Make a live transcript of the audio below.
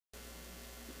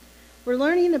We're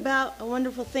learning about a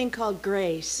wonderful thing called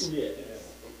grace. Yes.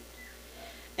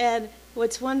 And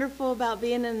what's wonderful about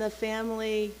being in the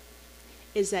family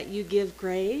is that you give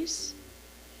grace,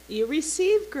 you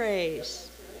receive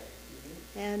grace.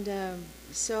 And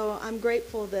so I'm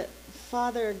grateful that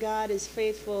Father God is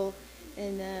faithful,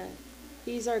 and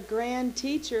He's our grand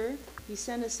teacher. He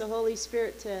sent us the Holy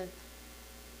Spirit to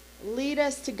lead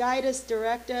us, to guide us,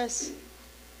 direct us.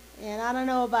 And I don't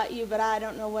know about you, but I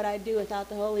don't know what I'd do without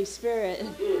the Holy Spirit.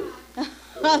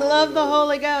 I love the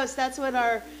Holy Ghost. That's what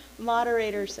our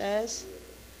moderator says.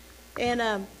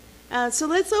 And so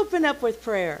let's open up with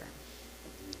prayer.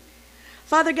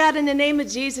 Father God, in the name of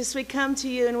Jesus, we come to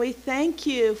you and we thank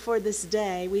you for this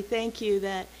day. We thank you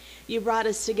that you brought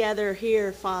us together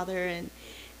here, Father.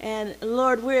 And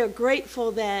Lord, we're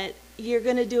grateful that you're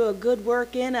going to do a good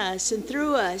work in us and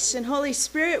through us. And Holy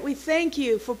Spirit, we thank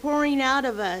you for pouring out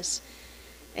of us.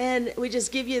 And we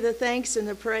just give you the thanks and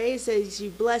the praise as you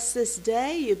bless this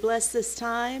day, you bless this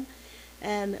time.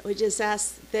 And we just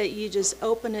ask that you just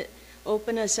open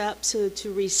us up to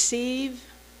receive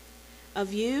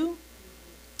of you.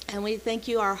 And we thank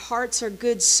you our hearts are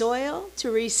good soil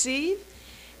to receive,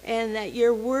 and that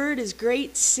your word is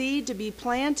great seed to be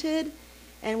planted.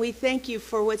 And we thank you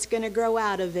for what's going to grow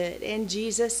out of it. In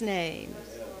Jesus' name,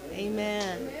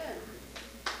 amen.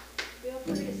 Feel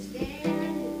free to stand.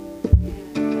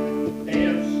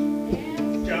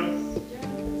 Dance. Jump.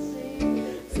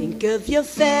 Think of your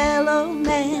fellow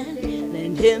man,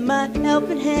 lend him a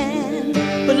helping hand.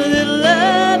 Put a little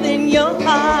love in your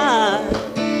heart.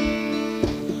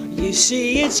 You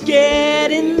see it's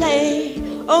getting late.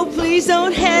 Oh, please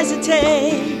don't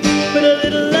hesitate. Put a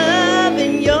little love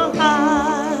in your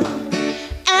heart,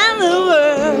 and the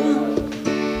world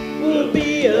will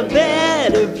be a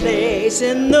better place.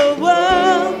 And the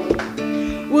world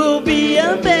will be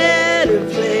a better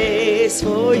place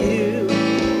for you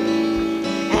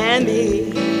and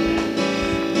me.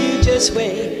 You just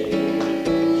wait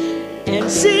and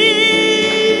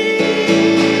see.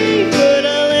 Put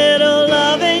a little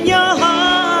love in your heart.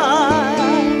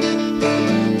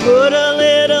 Put a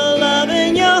little love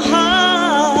in your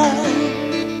heart.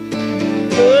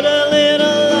 Put a little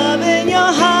love in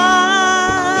your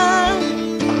heart.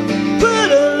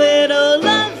 Put a little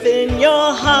love in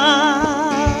your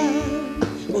heart.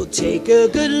 Well, take a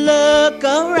good look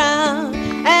around,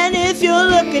 and if you're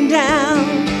looking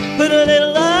down, put a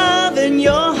little love in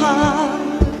your heart.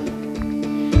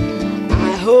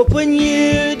 I hope when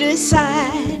you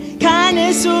decide,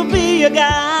 kindness will be your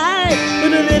guide.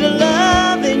 Put a little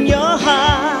love in your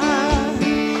heart,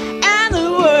 and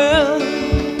the world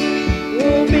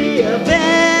will be a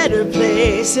better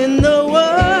place. And the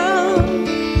world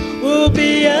will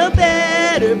be a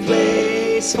better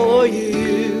place for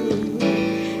you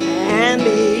and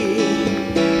me.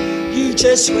 You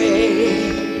just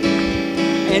wait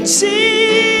and see.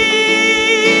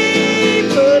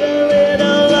 Put a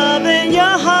little love in your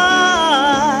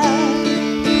heart.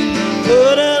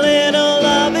 Put a little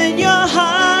love in your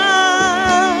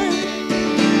heart.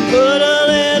 Put a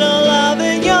little love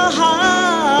in your heart.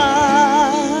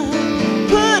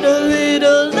 Put a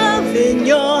little love in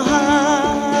your heart.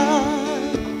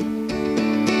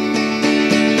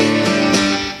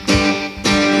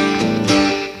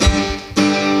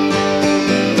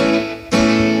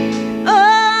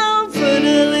 Oh, put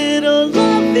a little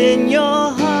love in your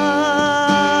heart.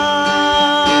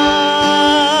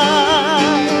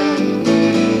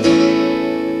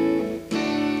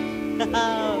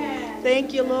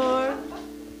 Thank you, Lord.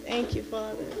 Thank you,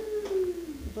 Father.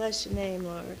 Bless your name,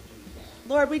 Lord.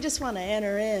 Lord, we just want to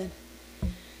enter in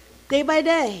day by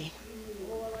day.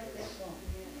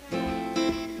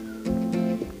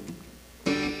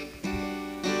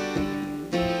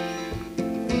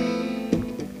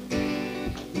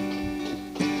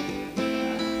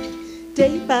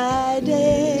 Day by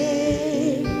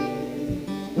day,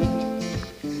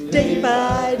 day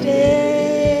by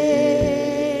day.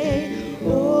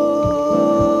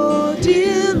 Oh,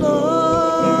 dear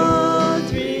Lord,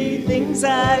 three things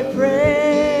I pray: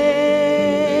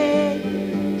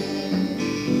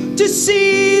 to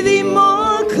see thee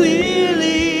more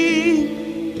clearly,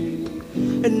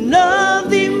 and love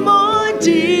thee more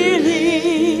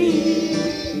dearly,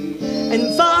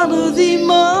 and follow thee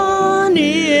more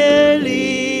nearly.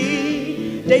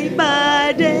 Day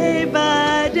by day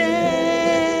by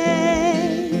day,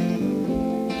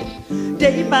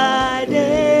 day by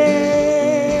day,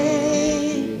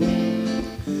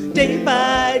 day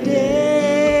by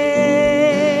day.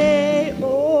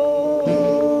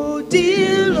 Oh,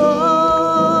 dear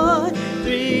Lord,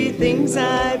 three things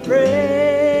I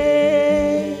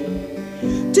pray: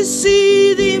 to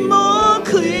see thee more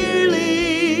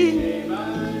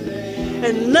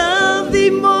and love thee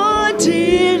more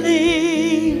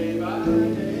dearly,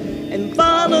 and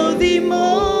follow thee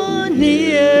more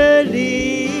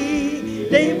nearly,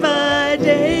 day by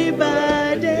day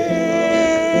by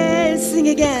day. Sing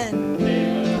again.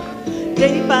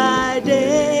 Day by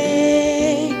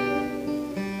day,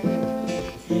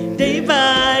 day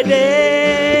by day.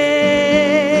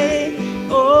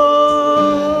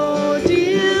 Oh,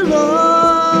 dear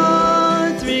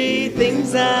Lord, three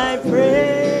things I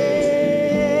pray: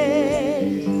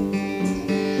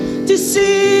 to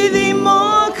see thee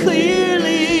more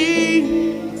clearly,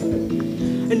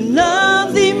 and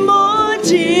love thee more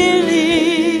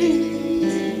dearly,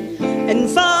 and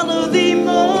follow thee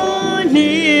more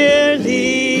nearly,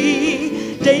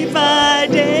 day by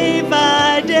day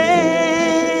by day,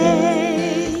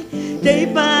 day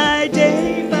by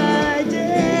day by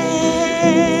day.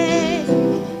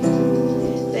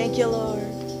 Thank you,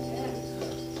 Lord.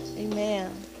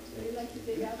 Amen.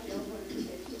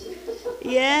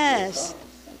 Yes,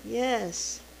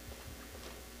 yes.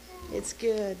 It's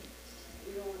good.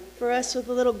 For us with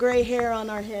a little gray hair on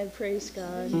our head, praise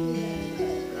God.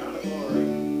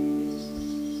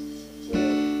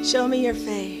 Show me your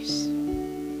face.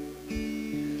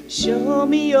 Show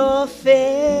me your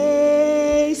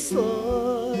face,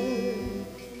 Lord.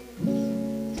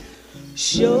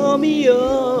 Show me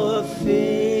your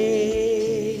face.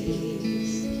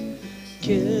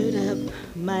 Gird up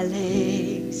my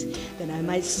legs, that I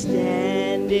might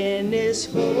stand in this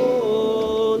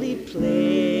holy place.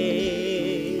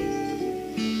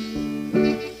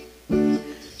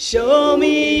 Show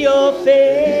me your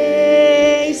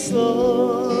face,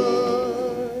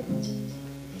 Lord,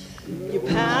 your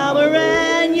power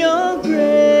and your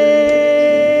grace.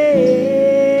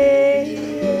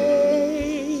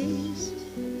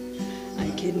 I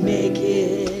can make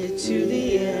it to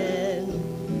the end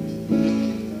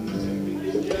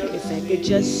if I could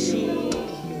just see your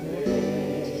face.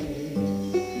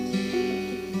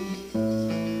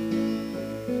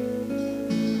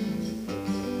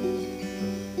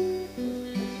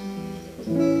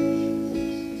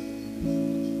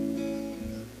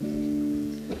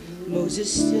 Moses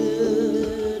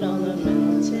stood on the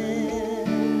mountain,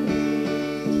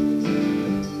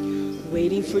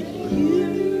 waiting for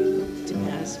you to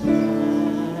pass by.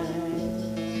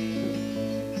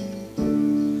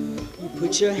 You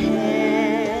put your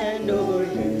hand over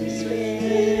his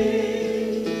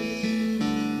face,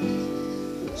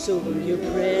 so in your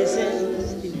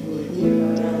presence he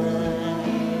wouldn't die.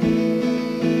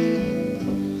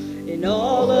 And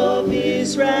all of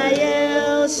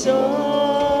Israel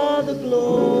saw the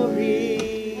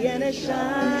glory, and it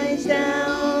shines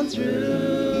down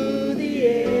through the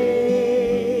air.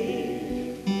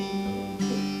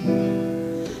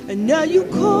 And now you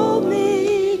call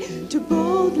me to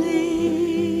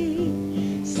boldly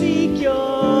seek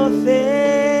your face.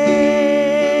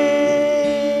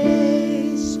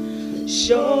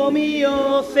 Show me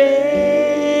your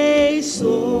face,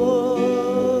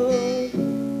 Lord.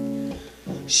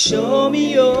 Show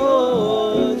me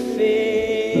your face.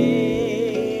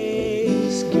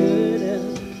 Gird up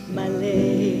my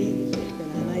legs,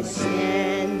 that I might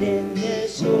stand in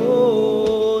this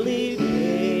holy place.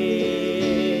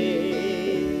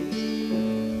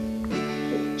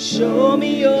 Show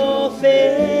me your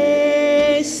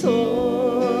face,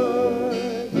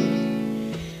 Lord,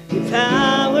 your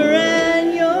power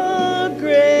and your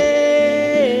grace.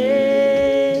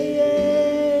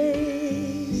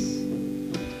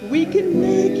 We can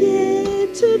make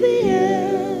it to the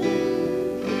end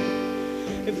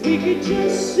if we could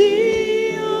just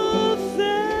see your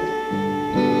face.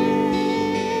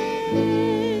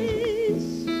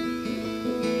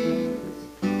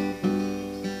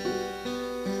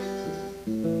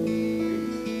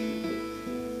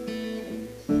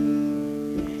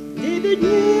 David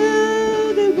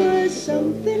knew there was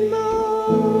something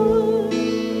more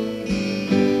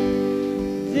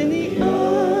than the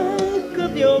ark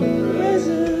of your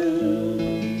presence,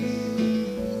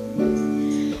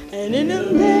 and in a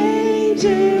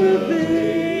manger a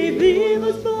baby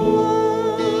was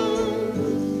born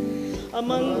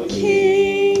among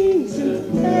kings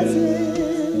and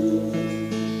peasants,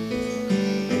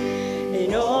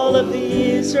 and all of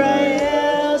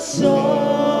Israel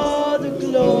saw the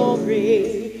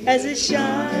glory as it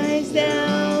shines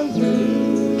down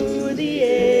through the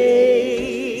air.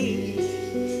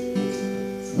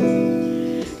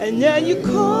 And now you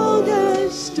called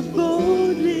us to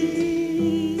boldly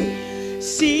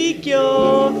seek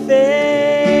your face.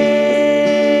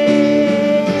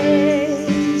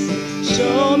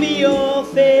 Show me your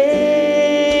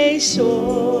face,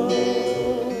 Lord.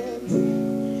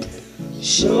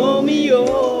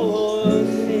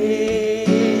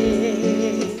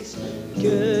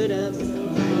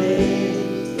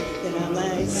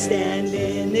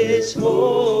 this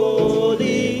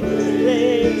holy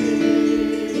place.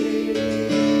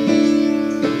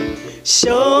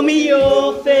 Show me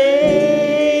your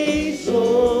face,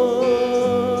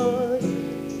 Lord,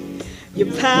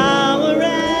 your power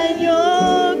and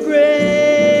your grace.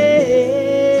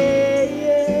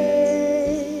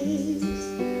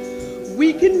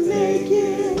 We can make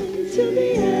it to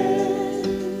the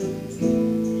end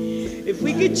if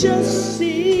we could just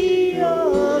see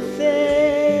your face.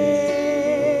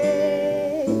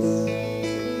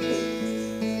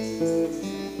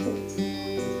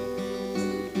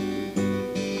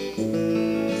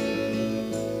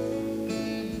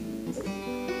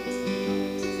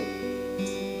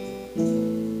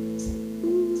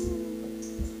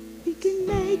 We can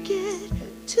make it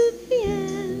to the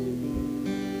end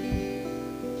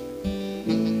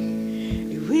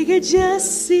if we could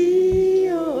just see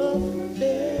your face.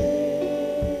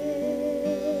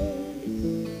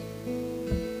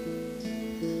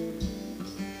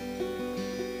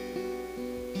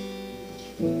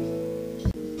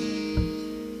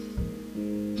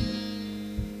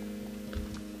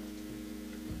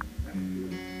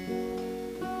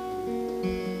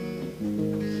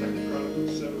 Second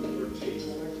Chronicles 7:13.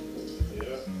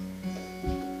 Yeah.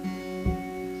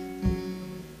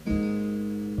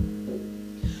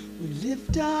 We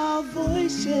lift our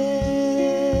voices,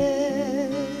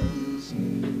 we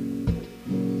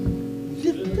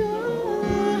lift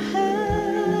our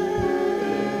hands,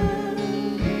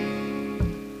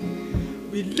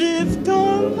 we lift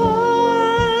our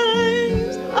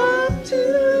minds up to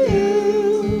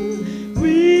you.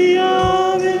 We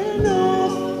are an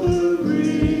offering.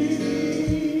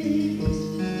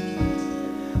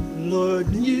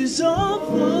 Lord, use our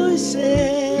voices.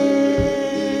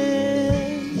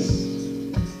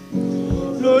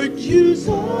 Lord, use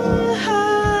our hands.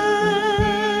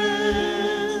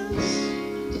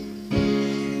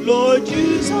 Lord,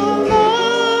 use our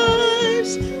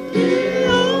lives. We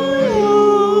are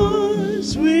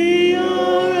yours. We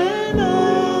are an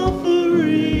offering.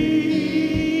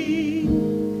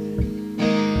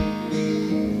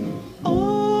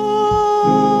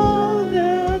 All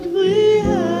that we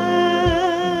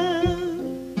have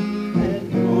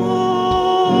and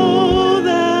all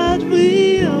that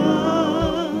we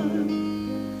are,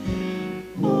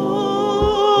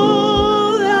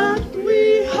 all that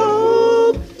we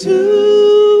hope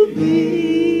to be,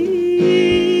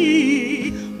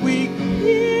 we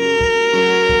give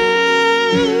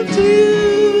to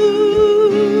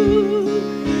you.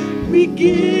 We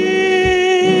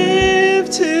give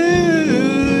to you.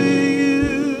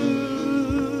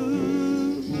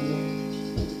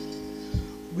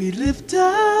 We lift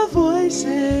our voices.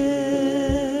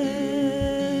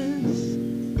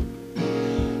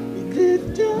 We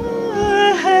lift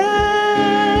our hands.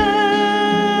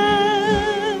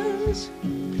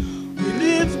 We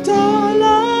lift our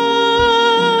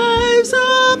lives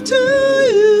up to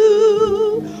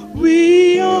you.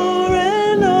 We are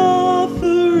an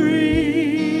offering.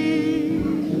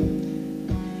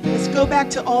 Let's go back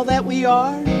to all that we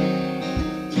are.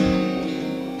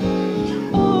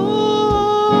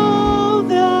 All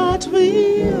that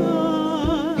we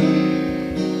are.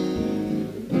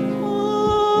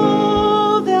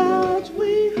 All that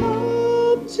we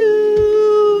hope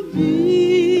to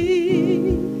be.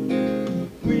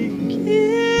 We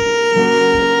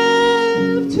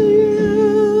give to you.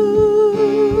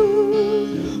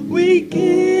 We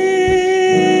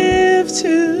give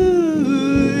to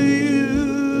you.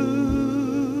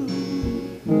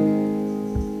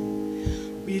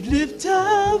 We lift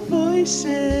our voices.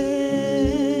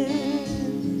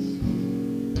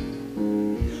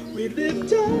 We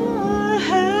lift our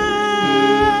hands.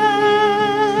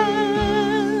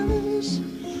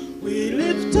 We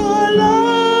lift our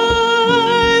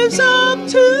lives up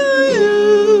to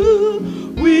you.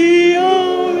 We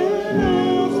are an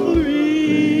offering.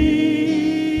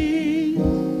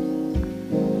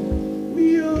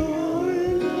 We are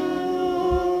an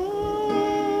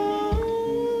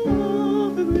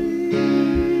offering.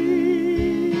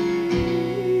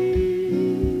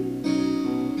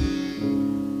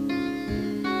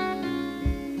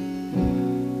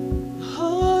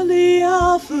 Holy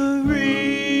offering.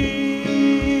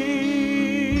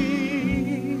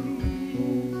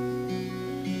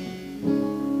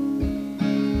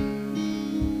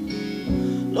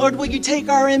 Lord, will you take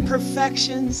our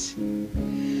imperfections?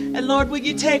 And Lord, will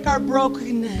you take our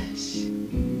brokenness?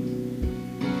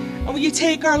 And will you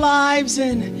take our lives,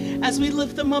 and as we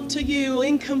lift them up to you,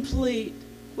 incomplete,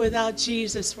 without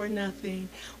Jesus we're nothing.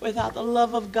 Without the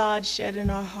love of God shed in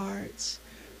our hearts,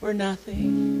 we're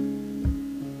nothing.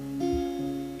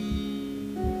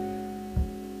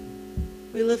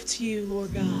 We lift to you,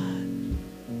 Lord God,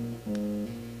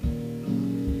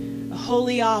 a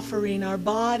holy offering, our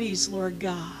bodies, Lord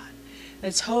God,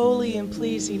 that's holy and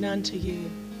pleasing unto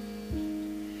you.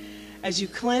 As you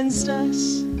cleansed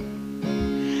us,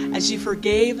 as you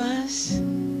forgave us,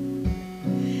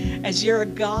 as you're a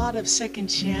God of second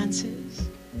chances,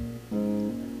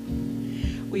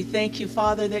 we thank you,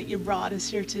 Father, that you brought us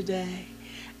here today.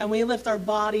 And we lift our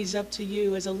bodies up to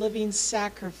you as a living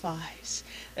sacrifice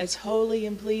that's holy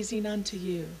and pleasing unto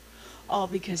you, all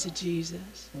because of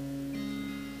Jesus.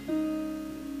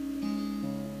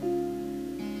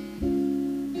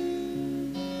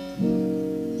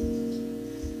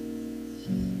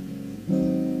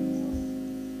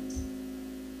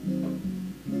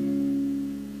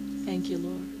 Thank you,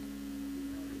 Lord.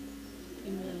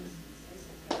 Amen.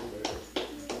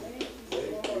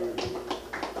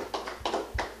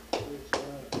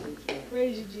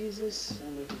 Praise you, Jesus.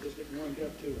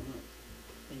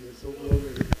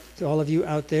 To all of you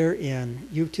out there in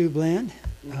YouTube land,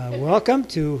 welcome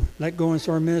to Let Go and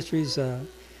Soar Ministries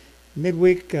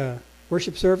midweek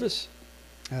worship service.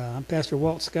 I'm Pastor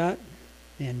Walt Scott,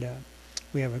 and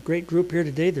we have a great group here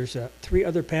today. There's 3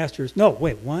 other pastors. No,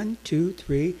 wait, 1, 2,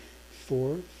 3,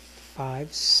 4,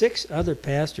 5, 6 other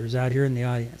pastors out here in the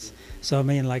audience. So I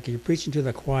mean, like you're preaching to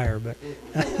the choir, but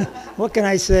what can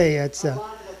I say? It's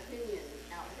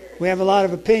we have a lot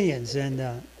of opinions,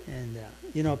 and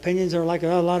you know, opinions are like a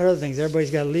lot of other things.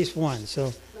 Everybody's got at least one.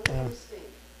 So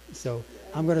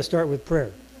I'm going to start with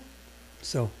prayer.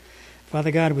 So,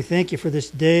 Father God, we thank you for this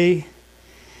day.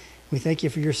 We thank you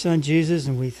for your Son Jesus,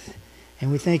 and we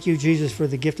thank you, Jesus, for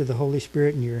the gift of the Holy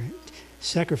Spirit and your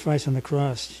sacrifice on the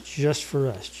cross just for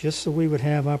us, just so we would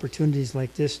have opportunities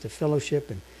like this to fellowship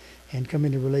and come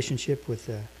into relationship with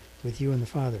you and the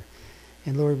Father.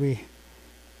 And Lord, we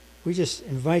just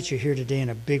invite you here today in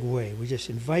a big way. We just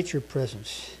invite your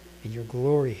presence and your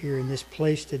glory here in this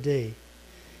place today,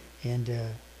 and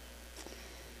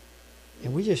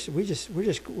we're just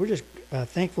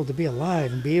thankful to be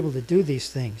alive and be able to do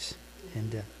these things.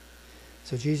 And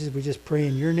so, Jesus, we just pray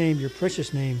in your name, your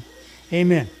precious name,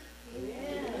 Amen.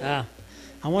 Amen.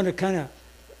 I want to kind of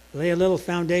lay a little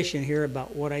foundation here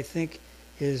about what I think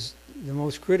is the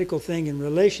most critical thing in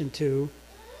relation to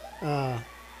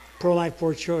pro-life,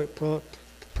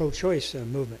 pro-choice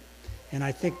movement. And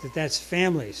I think that's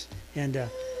families. And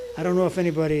I don't know if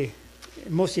anybody,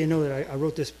 most of you know that I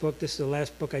wrote this book. This is the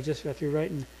last book I just got through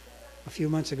writing a few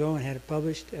months ago and had it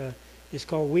published. It's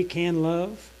called We Can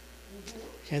Love.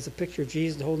 It has a picture of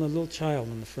Jesus holding a little child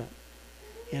on the front.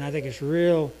 And I think it's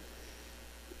real,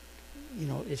 you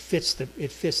know, it fits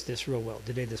this real well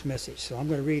today, this message. So I'm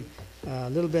going to read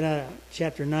a little bit out of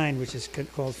chapter 9, which is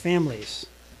called Families.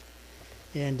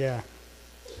 And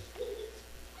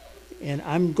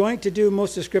I'm going to do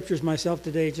most of the scriptures myself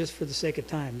today just for the sake of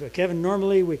time. But Kevin,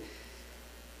 normally we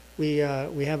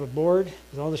have a board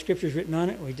with all the scriptures written on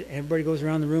it. Everybody goes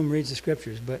around the room and reads the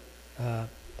scriptures. But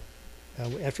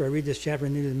after I read this chapter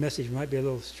and into the message, it might be a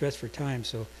little stressed for time.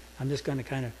 So I'm just going to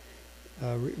kind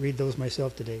of read those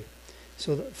myself today.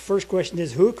 So the first question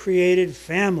is, who created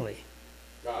family?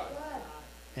 God.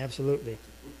 Absolutely.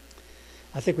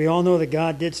 I think we all know that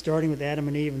God did, starting with Adam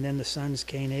and Eve, and then the sons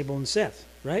Cain, Abel, and Seth,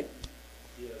 right?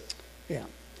 Yes. Yeah.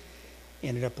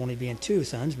 Ended up only being 2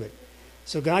 sons, but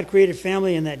so God created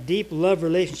family in that deep love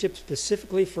relationship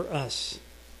specifically for us,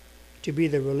 to be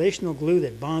the relational glue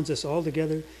that bonds us all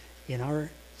together in our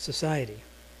society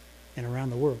and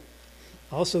around the world.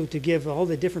 Also to give all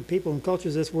the different people and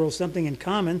cultures of this world something in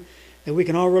common that we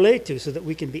can all relate to, so that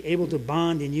we can be able to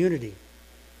bond in unity.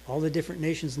 All the different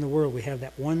nations in the world, we have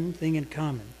that one thing in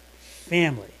common: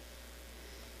 family.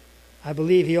 I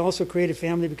believe he also created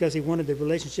family because he wanted the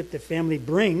relationship that family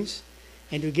brings,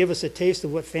 and to give us a taste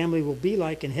of what family will be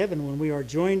like in heaven when we are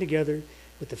joined together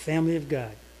with the family of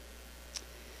God.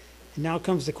 And now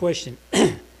comes the question: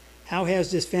 how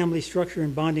has this family structure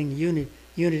and bonding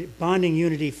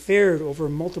unity fared over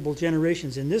multiple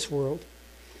generations in this world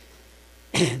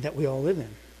that we all live in?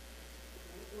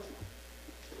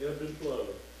 Ebb and flow.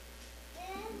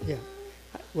 Yeah.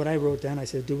 What I wrote down, I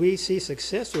said, do we see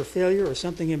success or failure or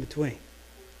something in between?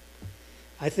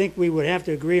 I think we would have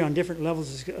to agree on different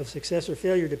levels of success or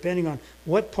failure depending on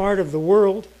what part of the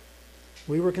world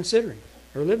we were considering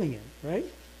or living in, right?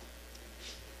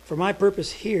 For my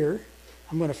purpose here,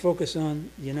 I'm going to focus on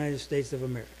the United States of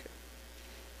America.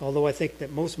 Although I think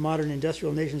that most modern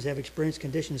industrial nations have experienced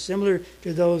conditions similar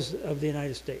to those of the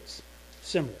United States.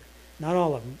 Similar. Not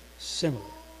all of them, similar.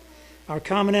 Our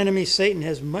common enemy, Satan,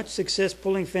 has much success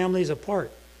pulling families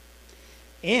apart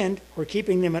and or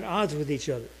keeping them at odds with each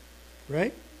other,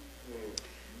 right?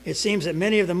 It seems that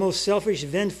many of the most selfish,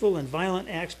 vengeful, and violent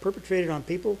acts perpetrated on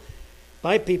people,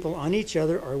 by people on each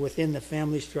other, are within the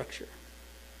family structure.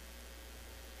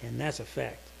 And that's a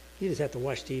fact. You just have to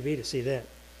watch TV to see that.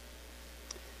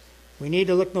 We need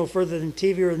to look no further than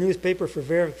TV or the newspaper for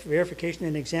verification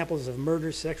and examples of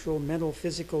murder, sexual, mental,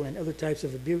 physical, and other types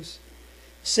of abuse.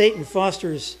 Satan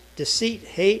fosters deceit,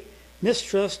 hate,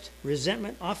 mistrust,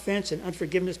 resentment, offense, and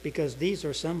unforgiveness because these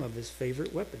are some of his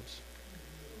favorite weapons.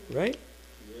 Right?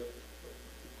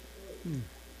 Vision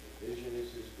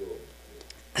is his goal.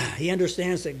 He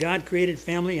understands that God created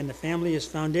family and the family is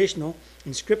foundational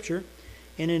in Scripture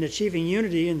and in achieving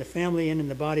unity in the family and in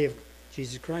the body of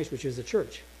Jesus Christ, which is the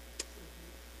church.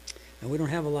 And we don't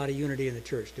have a lot of unity in the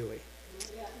church, do we?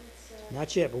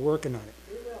 Not yet, but working on it.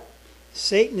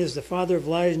 Satan is the father of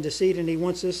lies and deceit, and he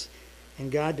wants us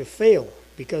and God to fail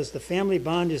because the family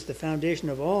bond is the foundation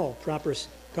of all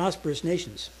prosperous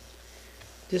nations.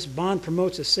 This bond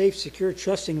promotes a safe, secure,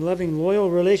 trusting, loving, loyal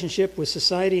relationship with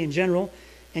society in general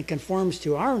and conforms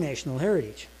to our national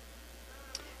heritage.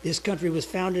 This country was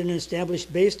founded and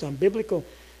established based on biblical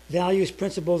values,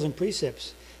 principles, and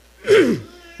precepts.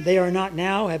 They are not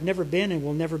now, have never been, and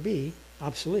will never be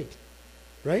obsolete.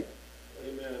 Right?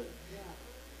 Amen.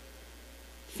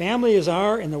 Family is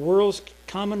our and the world's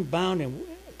common bond,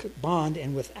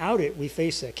 and without it, we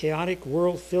face a chaotic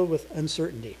world filled with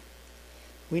uncertainty.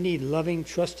 We need loving,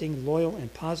 trusting, loyal,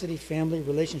 and positive family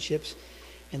relationships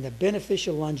and the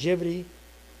beneficial longevity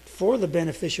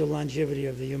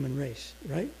of the human race.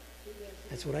 Right?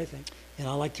 That's what I think. And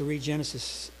I like to read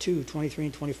Genesis 2:23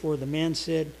 and 24. The man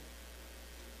said,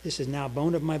 "This is now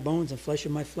bone of my bones and flesh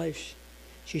of my flesh.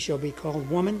 She shall be called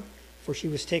woman, for she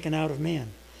was taken out of man.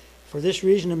 For this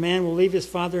reason a man will leave his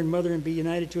father and mother and be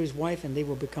united to his wife, and they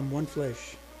will become one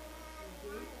flesh."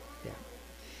 Yeah.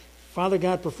 Father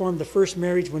God performed the first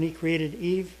marriage when he created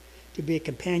Eve to be a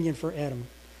companion for Adam.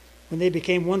 When they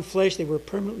became one flesh, they were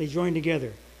permanently joined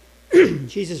together.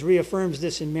 Jesus reaffirms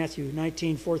this in Matthew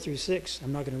 19:4-6.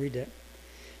 I'm not going to read that.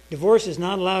 Divorce is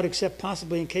not allowed except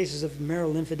possibly in cases of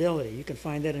marital infidelity. You can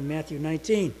find that in Matthew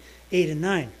 19:8 and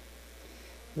 9.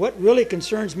 What really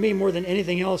concerns me more than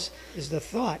anything else is the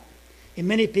thought in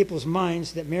many people's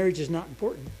minds that marriage is not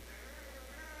important.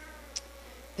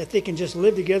 That they can just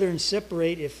live together and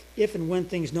separate if and when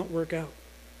things don't work out.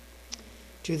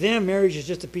 To them, marriage is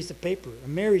just a piece of paper. A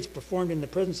marriage performed in the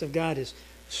presence of God is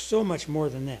so much more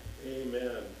than that.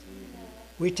 Amen.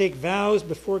 We take vows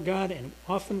before God, and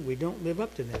often we don't live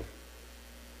up to them.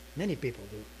 Many people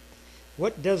do.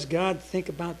 What does God think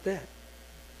about that?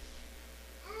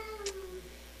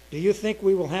 Do you think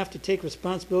we will have to take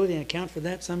responsibility and account for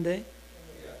that someday?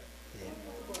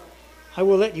 Yeah. I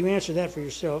will let you answer that for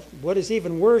yourself. What is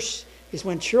even worse is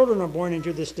when children are born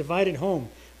into this divided home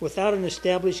without an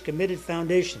established, committed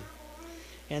foundation.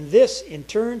 And this, in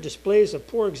turn, displays a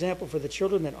poor example for the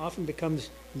children that often becomes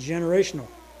generational.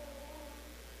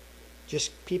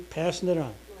 Just keep passing it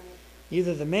on.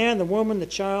 Either the man, the woman, the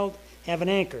child have an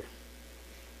anchor.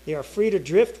 They are free to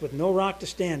drift with no rock to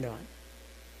stand on.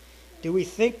 Do we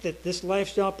think that this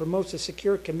lifestyle promotes a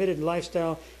secure, committed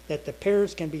lifestyle that the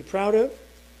parents can be proud of?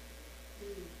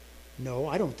 No,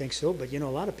 I don't think so. But, a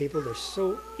lot of people, they're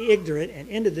so ignorant and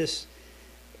into this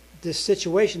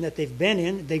situation that they've been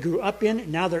in, they grew up in,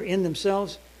 and now they're in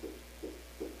themselves.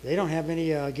 They don't have any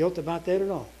guilt about that at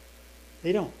all.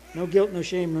 They don't. No guilt, no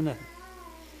shame, no nothing.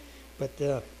 But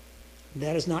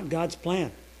that is not God's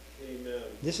plan. Amen.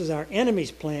 This is our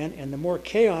enemy's plan, and the more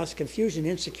chaos, confusion,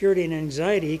 insecurity, and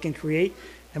anxiety he can create,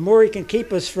 the more he can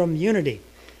keep us from unity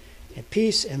and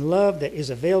peace and love that is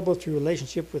available through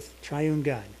relationship with Triune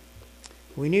God.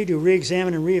 We need to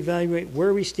re-examine and reevaluate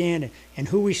where we stand and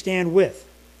who we stand with.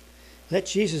 Let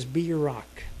Jesus be your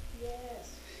rock. Yes.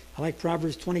 I like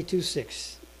Proverbs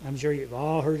 22:6. I'm sure you've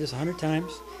all heard this 100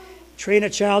 times. Train a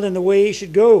child in the way he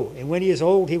should go, and when he is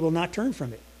old, he will not turn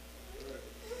from it.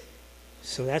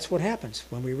 So that's what happens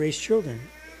when we raise children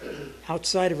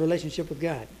outside of relationship with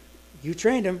God. You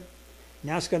trained them.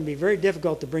 Now it's going to be very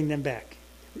difficult to bring them back.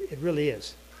 It really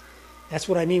is. That's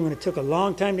what I mean when it took a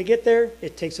long time to get there.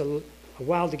 It takes a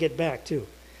while to get back, too.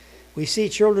 We see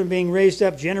children being raised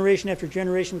up generation after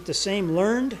generation with the same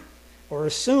learned or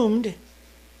assumed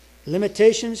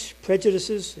limitations,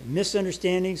 prejudices,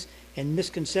 misunderstandings, and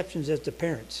misconceptions as the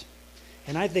parents.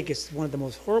 And I think it's one of the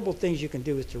most horrible things you can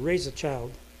do is to raise a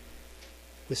child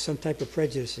with some type of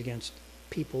prejudice against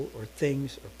people or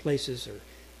things or places, or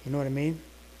you know what I mean?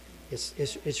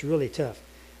 It's really tough.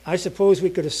 I suppose we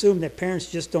could assume that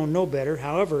parents just don't know better.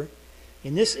 However,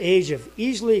 in this age of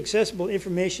easily accessible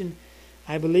information,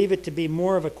 I believe it to be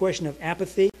more of a question of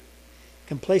apathy,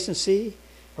 complacency,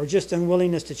 or just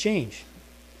unwillingness to change.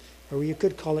 or you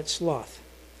could call it sloth,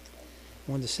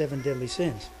 one of the 7 deadly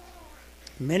sins.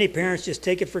 Many parents just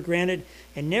take it for granted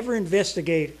and never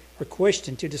investigate or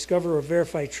question to discover or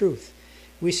verify truth.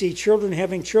 We see children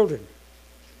having children,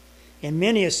 and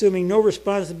many assuming no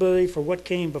responsibility for what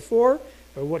came before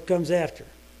or what comes after.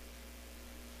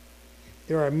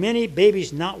 There are many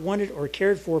babies not wanted or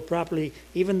cared for properly,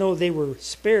 even though they were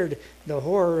spared the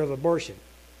horror of abortion.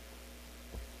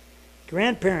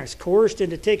 Grandparents coerced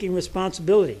into taking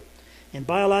responsibility, and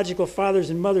biological fathers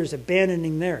and mothers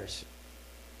abandoning theirs,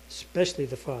 especially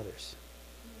the fathers.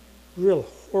 Real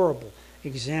horrible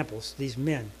examples these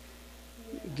men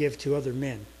give to other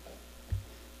men.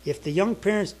 If the young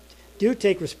parents do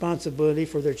take responsibility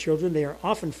for their children, they are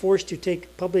often forced to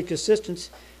take public assistance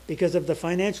because of the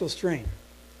financial strain.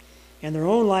 And their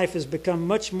own life has become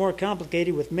much more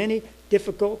complicated with many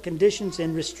difficult conditions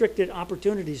and restricted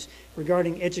opportunities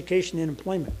regarding education and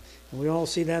employment. And we all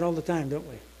see that all the time, don't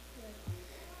we?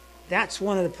 That's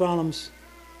one of the problems.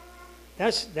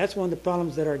 That's one of the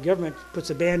problems that our government puts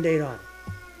a Band-Aid on.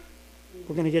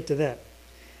 We're going to get to that.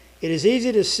 It is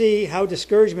easy to see how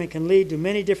discouragement can lead to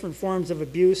many different forms of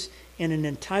abuse and an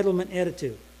entitlement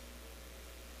attitude.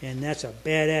 And that's a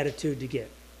bad attitude to get,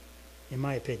 in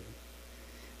my opinion.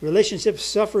 Relationships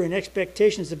suffer and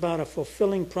expectations about a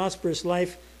fulfilling, prosperous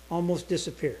life almost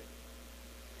disappear.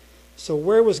 So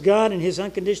where was God and his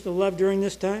unconditional love during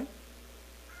this time?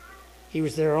 He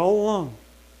was there all along,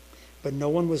 but no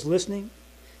one was listening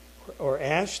or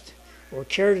asked or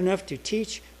cared enough to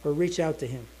teach or reach out to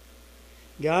him.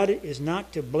 God is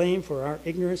not to blame for our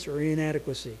ignorance or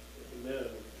inadequacy. Amen.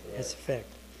 That's a fact.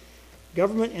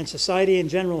 Government and society in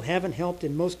general haven't helped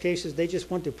in most cases. They just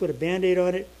want to put a Band-Aid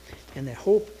on it, and they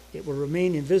hope it will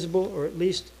remain invisible or at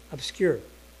least obscure.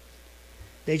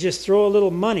 They just throw a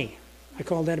little money. I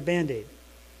call that a Band-Aid.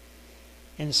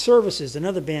 And services,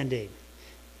 another Band-Aid,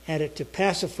 at it to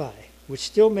pacify, which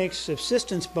still makes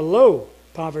subsistence below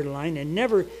poverty line and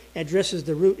never addresses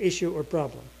the root issue or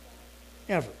problem,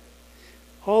 ever.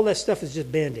 All that stuff is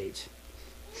just Band-Aids.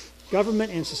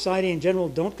 Government and society in general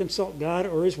don't consult God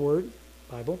or his word,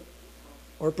 Bible,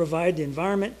 or provide the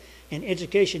environment and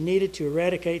education needed to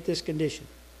eradicate this condition.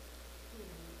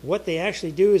 What they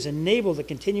actually do is enable the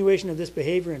continuation of this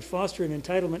behavior and foster an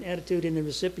entitlement attitude in the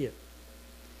recipient.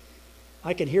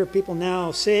 I can hear people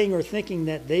now saying or thinking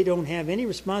that they don't have any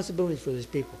responsibility for these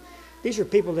people. These are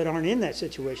people that aren't in that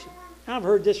situation. I've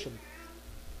heard this from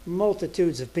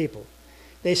multitudes of people.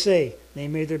 They say they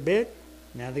made their bed,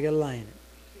 now they got to lie in it.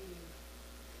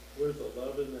 Where's the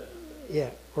love in that?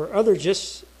 Yeah, or other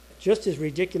just as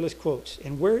ridiculous quotes.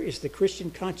 And where is the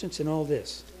Christian conscience in all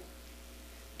this?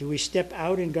 Do we step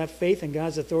out in God's faith and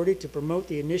God's authority to promote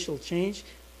the initial change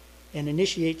and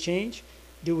initiate change?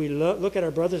 Do we look at our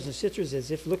brothers and sisters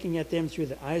as if looking at them through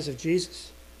the eyes of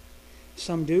Jesus?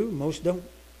 Some do, most don't.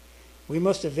 We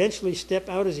must eventually step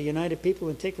out as a united people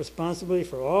and take responsibility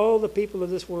for all the people of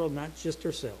this world, not just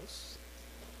ourselves.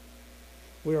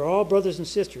 We are all brothers and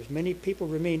sisters. Many people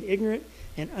remain ignorant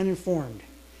and uninformed.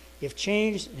 If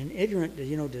changed, and ignorant,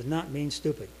 does not mean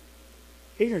stupid.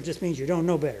 Ignorant just means you don't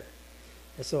know better.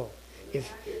 That's all.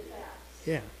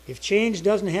 If change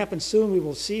doesn't happen soon, we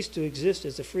will cease to exist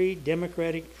as a free,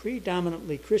 democratic,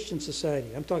 predominantly Christian society.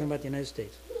 I'm talking about the United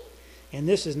States. And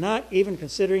this is not even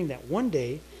considering that one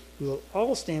day we will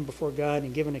all stand before God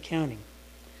and give an accounting.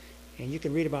 And you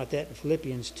can read about that in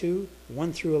Philippians 2,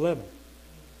 1 through 11.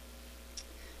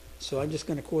 So I'm just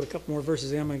going to quote a couple more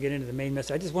verses, and I'm going to get into the main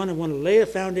message. I just want to lay a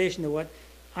foundation to what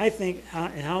I think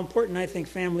and how important I think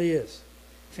family is.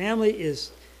 Family is,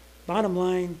 bottom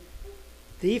line,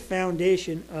 the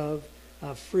foundation of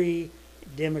a free,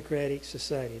 democratic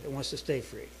society that wants to stay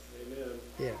free. Amen.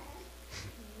 Yeah.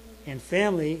 And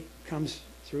family comes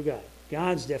through God.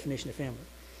 God's definition of family.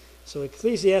 So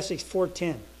Ecclesiastes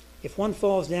 4:10. If one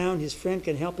falls down, his friend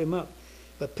can help him up.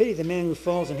 But pity the man who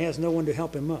falls and has no one to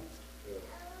help him up.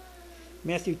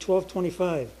 Matthew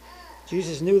 12:25.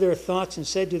 Jesus knew their thoughts and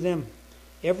said to them,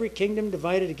 every kingdom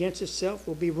divided against itself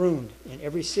will be ruined, and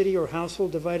every city or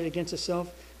household divided against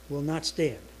itself will not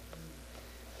stand.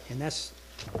 And that's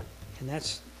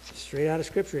straight out of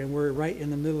Scripture, and we're right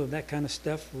in the middle of that kind of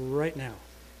stuff right now.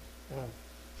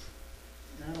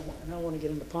 I don't want to get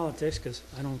into politics because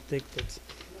I don't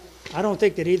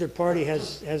think that either party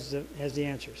has the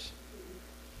answers.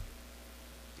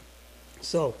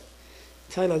 So,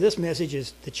 the title of this message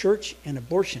is The Church and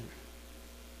Abortion.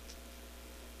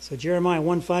 So Jeremiah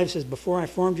 1:5 says, before I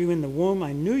formed you in the womb,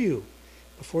 I knew you.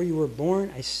 Before you were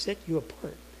born, I set you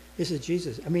apart. This is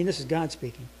Jesus. This is God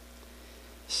speaking.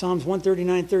 Psalms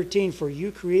 139:13, for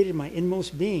you created my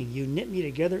inmost being. You knit me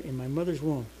together in my mother's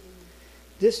womb.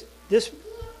 This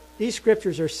these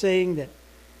scriptures are saying that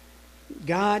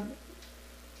God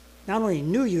not only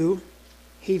knew you,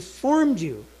 he formed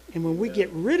you. And when we get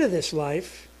rid of this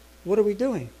life, what are we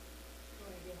doing?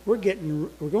 We're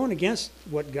going against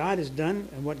what God has done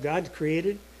and what God's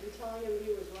created. And telling him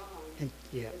he was wrong. And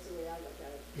yeah, That's the way I look at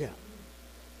it. yeah.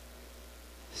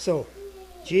 So,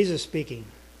 Jesus speaking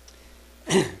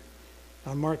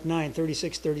on Mark 9,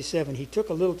 36, 37, he took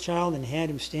a little child and had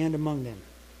him stand among them.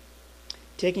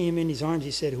 Taking him in his arms,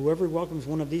 he said, "Whoever welcomes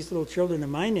one of these little children in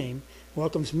my name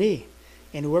welcomes me.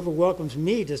 And whoever welcomes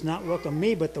me does not welcome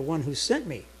me, but the one who sent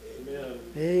me."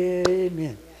 Amen.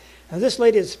 Amen. Now, this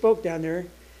lady that spoke down there,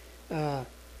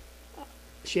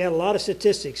 she had a lot of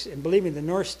statistics. And believe me, the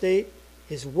North State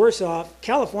is worse off.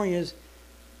 California is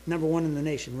number one in the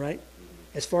nation, right?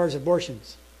 As far as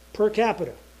abortions per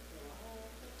capita.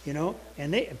 You know,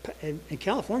 and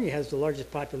California has the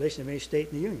largest population of any state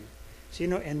in the union. So, you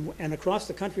know, and across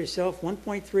the country itself,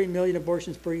 1.3 million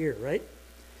abortions per year, right?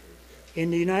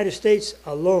 In the United States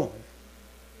alone.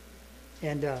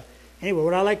 And anyway,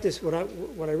 what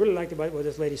I really liked about what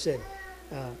this lady said,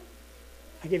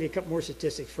 I'll give you a couple more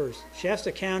statistics first.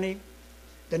 Shasta County,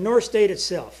 the North State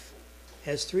itself,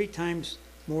 has 3 times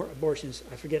more abortions.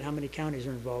 I forget how many counties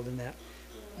are involved in that,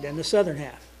 than the southern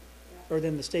half, or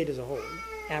than the state as a whole,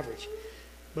 average.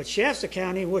 But Shasta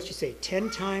County, what'd you say, 10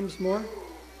 times more?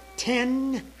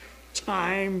 10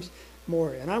 times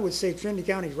more. And I would say Trinity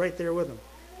County is right there with them.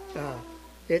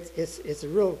 It's a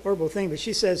real horrible thing. But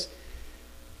she says,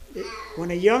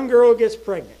 when a young girl gets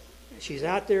pregnant, she's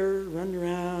out there running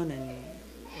around and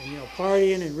you know,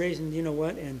 partying and raising, you know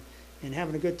what, and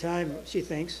having a good time, she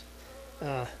thinks,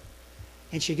 and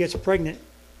she gets pregnant,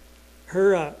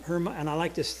 her and I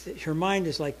like this, her mind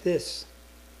is like this.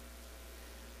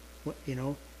 You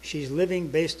know, she's living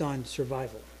based on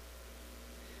survival.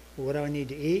 What do I need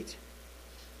to eat?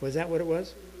 Was that what it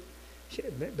was?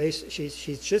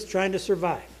 She's just trying to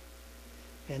survive,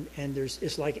 and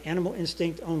it's like animal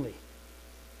instinct only.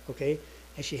 Okay,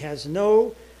 and she has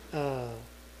no.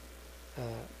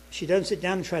 She doesn't sit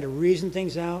down and try to reason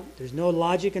things out. There's no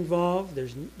logic involved.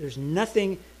 There's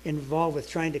nothing involved with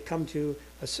trying to come to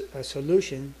a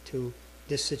solution to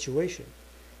this situation.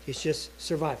 It's just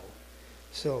survival.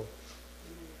 So,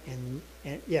 and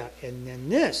then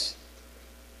this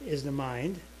is the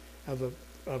mind of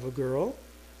a girl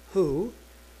who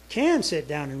can sit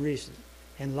down and reason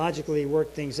and logically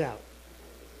work things out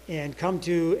and come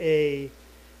to a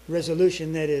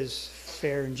resolution that is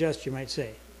fair and just, you might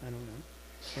say. I don't know.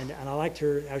 And I liked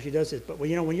her how she does this. But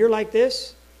you know, when you're like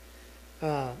this,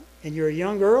 and you're a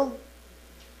young girl,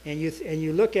 and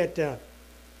you look at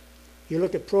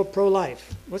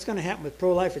pro-life. What's going to happen with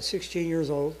pro-life at 16 years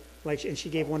old? And she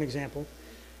gave one example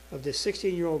of this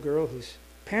 16-year-old girl whose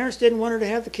parents didn't want her to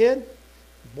have the kid,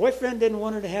 boyfriend didn't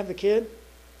want her to have the kid.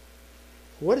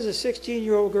 What is a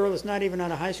 16-year-old girl that's not even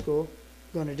out of high school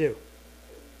going to do?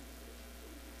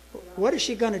 What is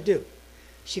she going to do?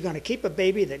 She's going to keep a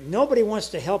baby that nobody wants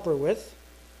to help her with.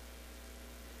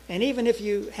 And even if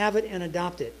you have it and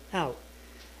adopt it out,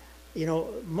 you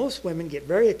know, most women get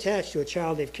very attached to a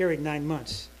child they've carried 9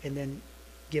 months and then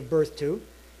give birth to.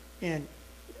 And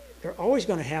they're always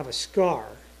going to have a scar.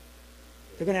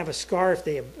 They're going to have a scar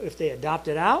if they adopt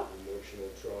it out. Emotional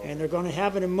trauma. And they're going to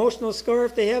have an emotional scar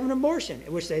if they have an abortion,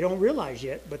 which they don't realize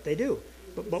yet, but they do.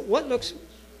 But what looks,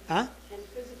 huh? And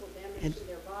physical damage to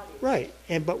their body. Right.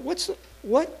 But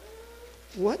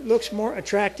what looks more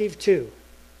attractive to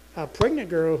a pregnant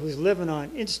girl who's living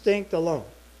on instinct alone,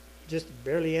 just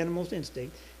barely animal's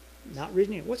instinct, not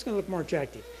reasoning? What's going to look more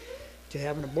attractive? To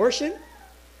have an abortion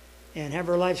and have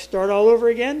her life start all over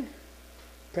again,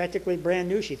 practically brand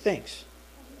new, she thinks.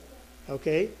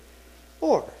 Okay?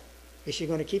 Or is she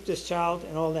going to keep this child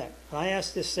and all that? I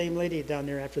asked this same lady down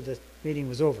there after the meeting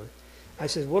was over. I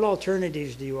said, what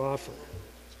alternatives do you offer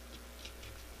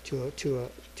to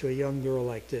a young girl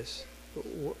like this?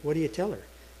 What do you tell her?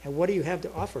 And what do you have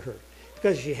to offer her?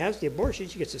 Because if she has the abortion,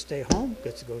 she gets to stay home,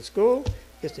 gets to go to school,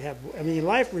 gets to have,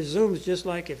 life resumes just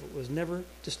like if it was never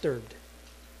disturbed,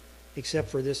 except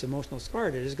for this emotional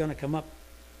scar that is going to come up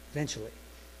eventually.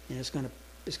 And it's going to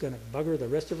bug her the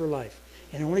rest of her life.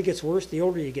 And it only gets worse the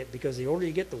older you get, because the older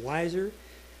you get, the wiser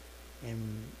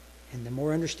and the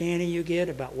more understanding you get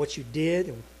about what you did,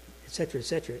 and et cetera,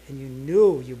 and you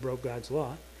knew you broke God's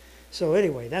law. So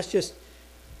anyway, that's just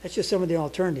some of the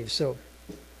alternatives. So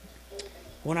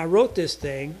when I wrote this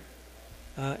thing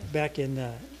back in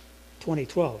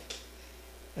 2012,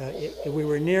 we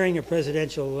were nearing a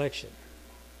presidential election.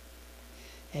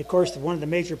 And of course, one of the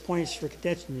major points for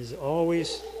contention is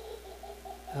always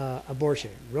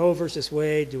abortion. Roe versus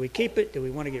Wade. Do we keep it? Do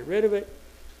we want to get rid of it?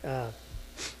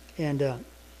 And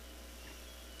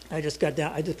I just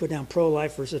put down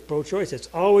pro-life versus pro-choice. It's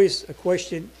always a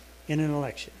question in an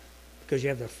election because you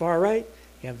have the far right,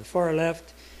 you have the far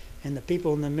left, and the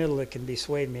people in the middle that can be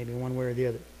swayed maybe one way or the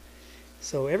other.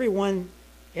 So everyone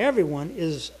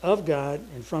is of God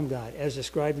and from God, as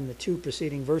described in the 2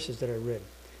 preceding verses that I read,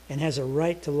 and has a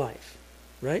right to life,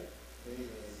 right? Amen.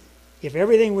 If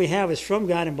everything we have is from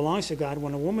God and belongs to God,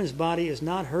 when a woman's body is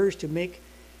not hers to make,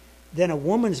 then a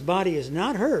woman's body is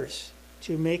not hers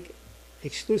to make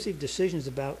exclusive decisions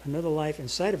about another life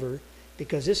inside of her,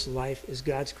 because this life is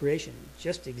God's creation,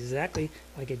 just exactly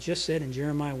like it just said in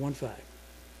Jeremiah 1:5.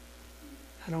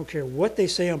 I don't care what they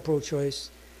say on pro-choice,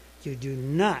 you do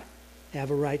not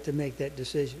have a right to make that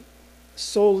decision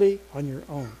solely on your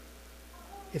own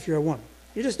if you're a woman.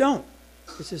 You just don't.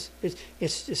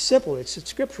 It's simple. It's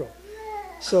scriptural.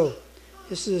 So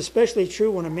this is especially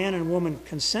true when a man and woman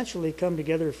consensually come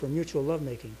together for mutual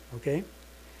lovemaking, okay?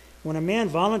 When a man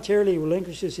voluntarily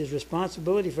relinquishes his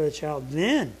responsibility for the child,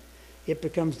 then it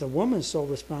becomes the woman's sole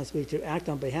responsibility to act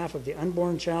on behalf of the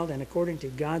unborn child and according to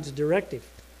God's directive.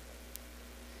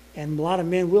 And a lot of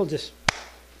men will just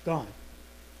gone.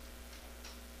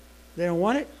 They don't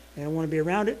want it. They don't want to be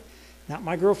around it. Not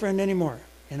my girlfriend anymore.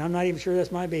 And I'm not even sure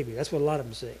that's my baby. That's what a lot of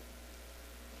them say.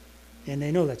 And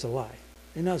they know that's a lie.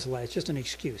 They know it's a lie. It's just an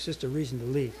excuse, just a reason to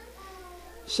leave.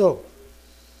 So,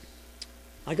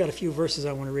 I got a few verses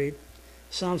I want to read.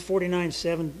 Psalms 49,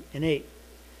 7 and 8.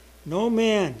 No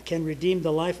man can redeem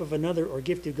the life of another or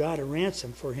give to God a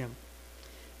ransom for him.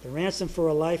 The ransom for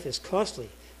a life is costly.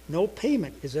 No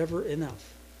payment is ever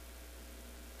enough.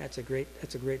 That's a great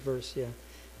verse, yeah.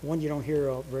 One you don't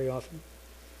hear very often.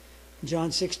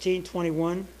 John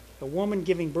 16:21. A woman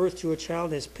giving birth to a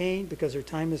child has pain because her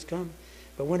time has come.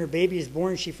 But when her baby is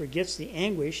born, she forgets the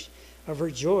anguish of her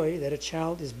joy that a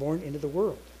child is born into the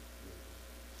world.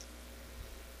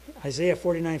 Isaiah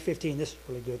 49:15. This is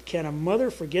really good. Can a mother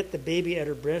forget the baby at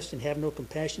her breast and have no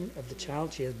compassion of the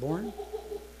child she has born?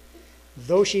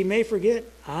 Though she may forget,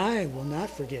 I will not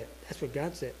forget. That's what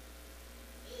God said.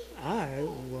 I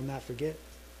will not forget.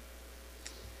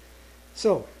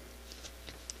 So,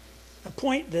 a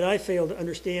point that I fail to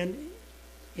understand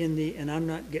and I'm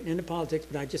not getting into politics,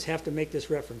 but I just have to make this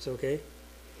reference, okay?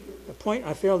 A point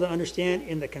I fail to understand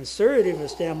in the conservative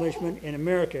establishment in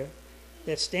America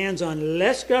that stands on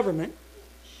less government,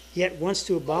 yet wants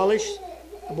to abolish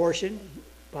abortion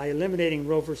by eliminating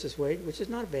Roe versus Wade, which is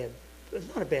not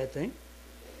a bad thing,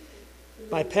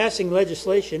 by passing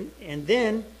legislation, and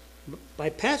then by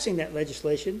passing that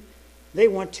legislation, they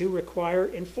want to require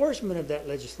enforcement of that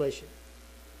legislation.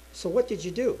 So what did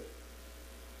you do?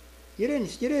 You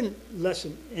didn't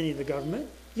lessen any of the government.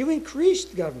 You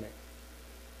increased government.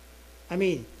 I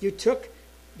mean, you took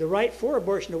the right for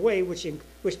abortion away,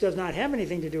 which does not have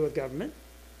anything to do with government,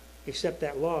 except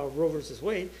that law of Roe versus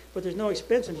Wade, but there's no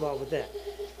expense involved with that,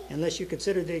 unless you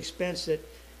consider the expense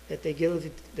that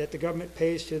the government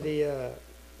pays to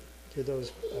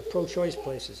those pro-choice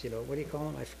places. You know, what do you call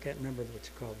them? I can't remember what it's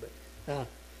called,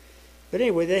 but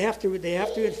anyway, they have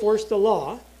to enforce the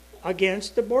law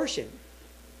against abortion.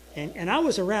 And I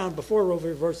was around before Roe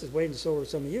versus Wade, and so were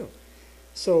some of you.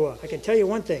 So I can tell you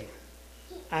one thing.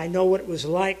 I know what it was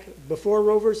like before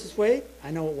Roe versus Wade.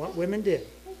 I know what women did,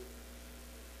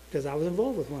 because I was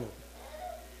involved with one of them.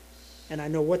 And I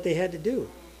know what they had to do.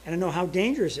 And I know how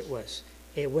dangerous it was.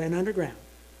 It went underground.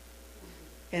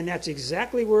 And that's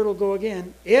exactly where it'll go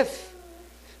again if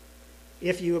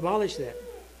you abolish that.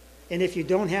 And if you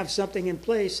don't have something in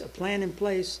place, a plan in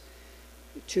place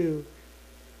to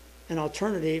an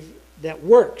alternative that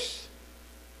works,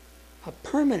 a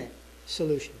permanent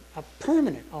solution, a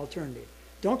permanent alternative.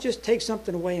 Don't just take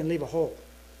something away and leave a hole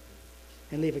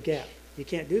and leave a gap. You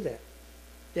can't do that.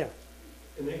 Yeah.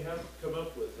 And they have come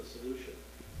up with a solution.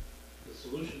 The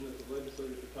solution that the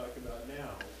legislators are talking about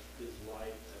now is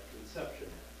life at conception.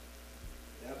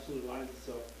 It absolutely lines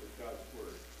itself with God's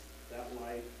word. That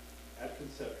life at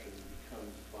conception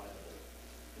becomes viable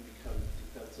and becomes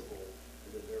defensible, and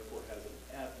then therefore has an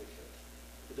advocate.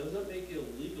 It doesn't make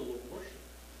illegal abortion.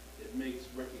 It makes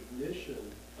recognition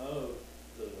of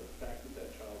the fact that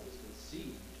that child was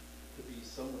conceived to be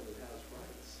someone that has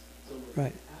rights, someone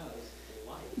Right. that has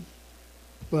life.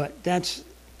 But that's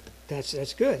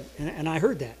good, and I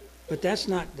heard that. But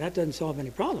that doesn't solve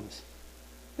any problems.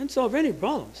 It doesn't solve any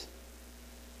problems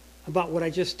about what I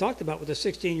just talked about with a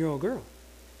 16-year-old girl,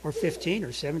 or 15,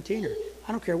 or 17, or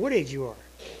I don't care what age you are.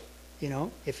 You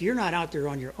know, if you're not out there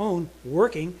on your own,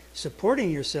 working, supporting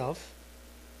yourself,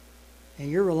 and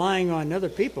you're relying on other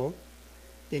people,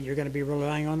 then you're going to be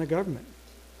relying on the government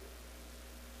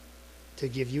to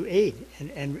give you aid.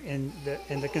 And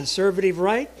the conservative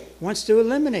right wants to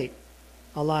eliminate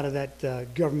a lot of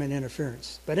that government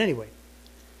interference. But anyway,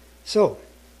 so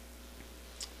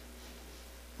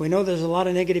we know there's a lot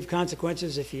of negative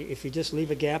consequences if you just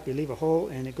leave a gap, you leave a hole,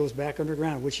 and it goes back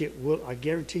underground, which it will. I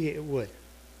guarantee you it would.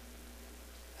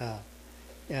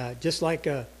 Just like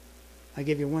I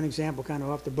give you one example, kind of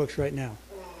off the books right now.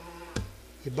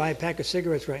 You buy a pack of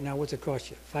cigarettes right now. What's it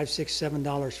cost you? $5, $6,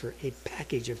 $7 for a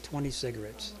package of 20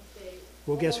 cigarettes.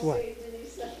 Well, guess what?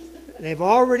 They've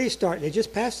already started. They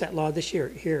just passed that law this year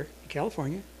here in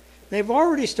California. They've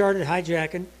already started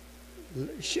hijacking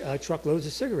truckloads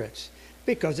of cigarettes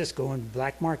because it's going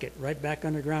black market, right back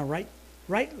underground,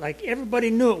 right, like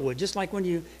everybody knew it would. Just like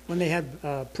when they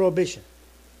had prohibition,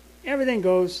 everything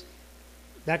goes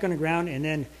back underground, and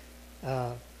then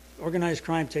organized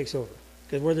crime takes over.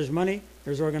 Because where there's money,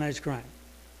 there's organized crime.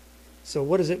 So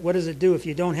what does it do if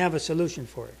you don't have a solution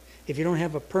for it? If you don't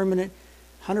have a permanent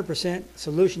 100%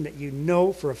 solution that you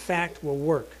know for a fact will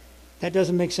work? That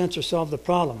doesn't make sense or solve the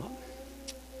problem.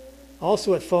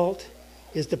 Also at fault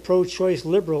is the pro-choice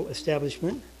liberal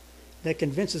establishment that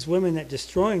convinces women that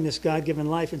destroying this God-given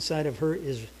life inside of her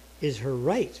is her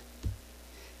right,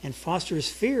 and fosters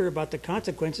fear about the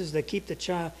consequences that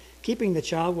keeping the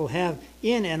child will have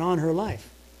in and on her life.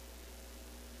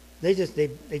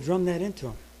 They drum that into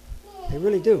them. They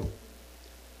really do.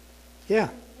 Yeah.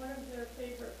 One of their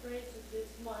favorite phrases is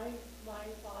mind,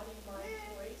 body, mind,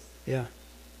 choice. Yeah.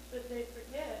 But they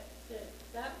forget that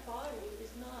that body is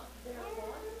not their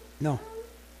body. No.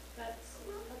 That's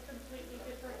a completely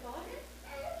different body.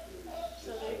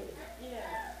 So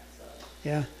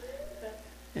Yeah. that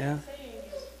Yeah. saying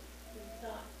is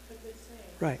not a good saying.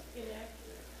 Right. It's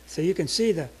inaccurate. So you can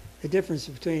see the difference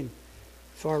between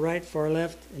far right, far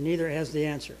left, and neither has the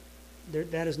answer.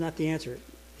 That is not the answer.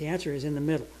 The answer is in the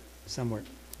middle somewhere.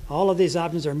 All of these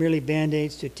options are merely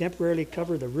band-aids to temporarily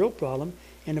cover the real problem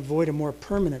and avoid a more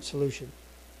permanent solution.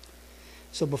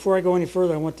 So before I go any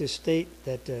further, I want to state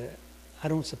that I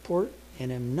don't support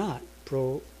and am not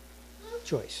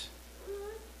pro-choice.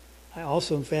 I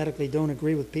also emphatically don't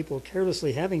agree with people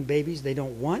carelessly having babies they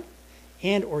don't want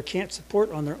and or can't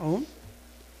support on their own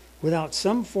without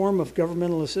some form of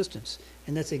governmental assistance.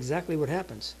 And that's exactly what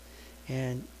happens.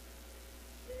 And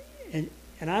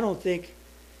I don't think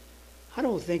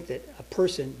that a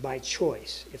person by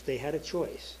choice, if they had a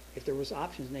choice, if there was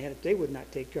options and they would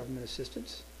not take government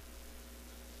assistance.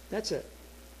 That's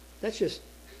just,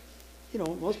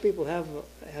 most people have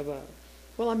a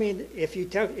well, I mean, if you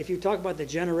talk about the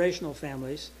generational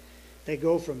families, they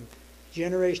go from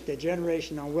generation to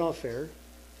generation on welfare.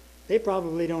 They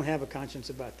probably don't have a conscience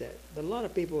about that. But a lot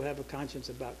of people have a conscience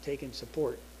about taking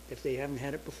support if they haven't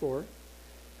had it before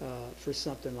for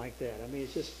something like that. I mean,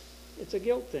 it's a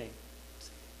guilt thing.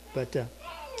 But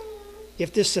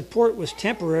if this support was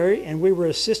temporary and we were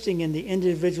assisting in the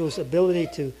individual's ability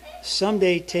to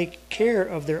someday take care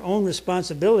of their own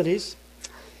responsibilities,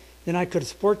 then I could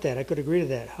support that. I could agree to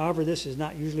that. However, this is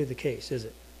not usually the case, is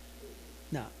it?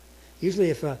 No. Usually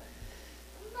if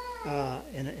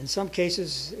in some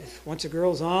cases, if once a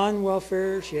girl's on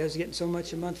welfare, she has getting so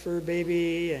much a month for her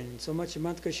baby and so much a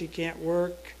month because she can't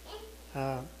work.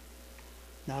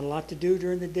 Not a lot to do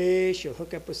during the day. She'll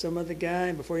hook up with some other guy,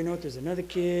 and before you know it, there's another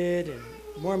kid and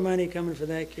more money coming for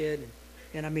that kid.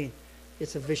 And I mean,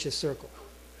 it's a vicious circle.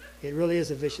 It really is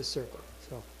a vicious circle.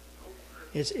 So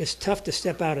it's tough to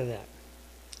step out of that.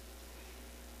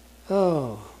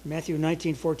 Oh, Matthew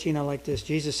 19:14, I like this.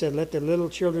 Jesus said, "Let the little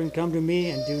children come to me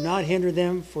and do not hinder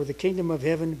them, for the kingdom of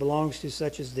heaven belongs to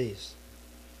such as these."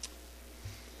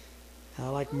 I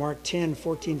like Mark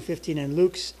 10:14, 15, and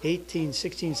Luke's 18,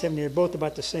 16, 17. They're both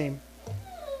about the same.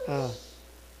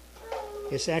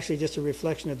 It's actually just a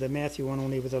reflection of the Matthew one,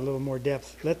 only with a little more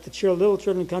depth. "Let the little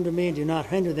children come to me and do not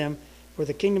hinder them, for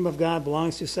the kingdom of God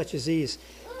belongs to such as these.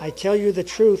 I tell you the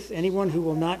truth, anyone who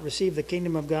will not receive the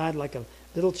kingdom of God like a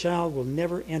little child will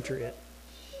never enter it."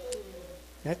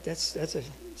 That's a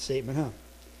statement, huh?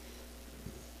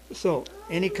 So,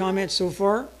 any comments so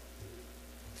far?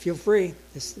 Feel free.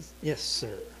 Yes,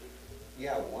 sir.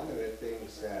 Yeah, one of the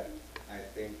things that I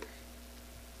think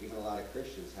even a lot of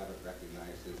Christians haven't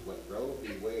recognized is what Roe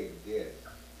v. Wade did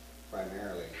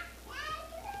primarily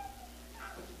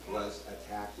was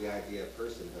attack the idea of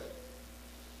personhood.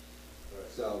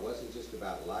 So it wasn't just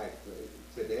about life.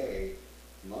 Today,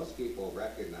 most people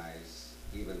recognize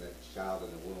even the child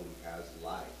in the womb as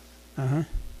life. Uh-huh.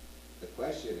 The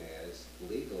question is,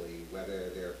 legally, whether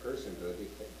they're personhood,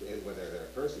 whether they're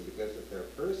a person, because if they're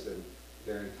a person,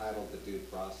 they're entitled to due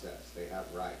process. They have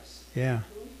rights. Yeah.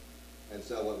 And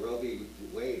so what Roe v.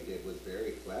 Wade did was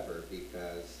very clever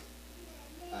because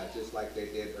just like they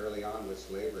did early on with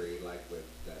slavery, like with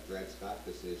the Dred Scott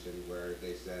decision, where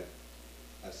they said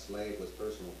a slave was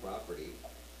personal property.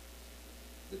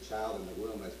 The child in the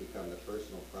womb has become the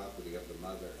personal property of the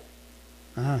mother.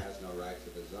 Uh-huh. He has no rights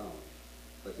of his own.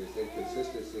 But there's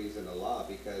inconsistencies in the law,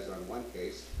 because on one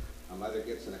case, a mother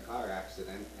gets in a car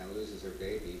accident and loses her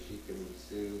baby. She can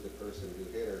sue the person who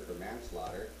hit her for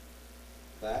manslaughter.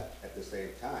 But at the same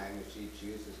time, if she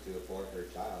chooses to abort her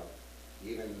child,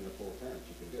 even in the full term,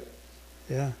 she can do it.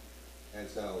 Yeah. And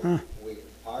so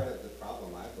part of the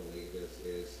problem, I believe,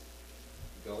 is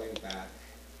going back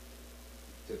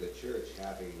to the church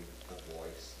having a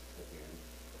voice again,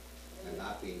 and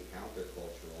not being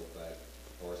countercultural,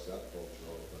 or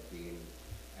subcultural, but being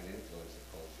an influence of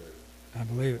culture. I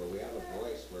believe it. Where we have a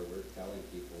voice where we're telling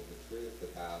people the truth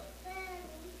about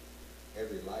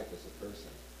every life as a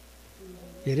person.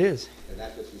 It is. And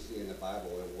that's what you see in the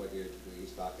Bible, and what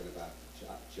he's talking about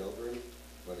children,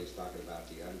 what he's talking about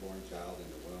the unborn child in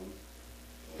the womb.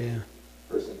 Yeah.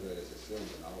 Personhood is assumed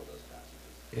in all of those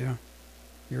passages. Yeah.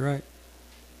 You're right.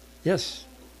 Yes.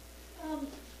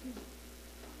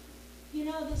 You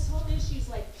know, this whole issue is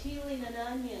like peeling an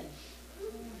onion.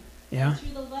 Yeah. And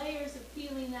through the layers of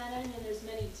peeling that onion, there's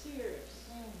many tiers.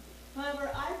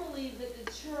 However, I believe that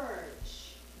the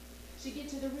church should get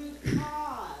to the root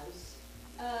cause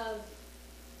of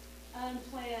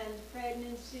unplanned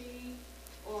pregnancy,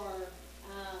 or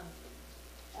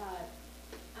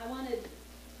I want to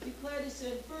declare this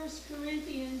in 1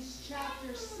 Corinthians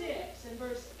chapter 6 and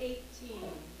verse 18.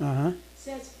 Uh-huh. It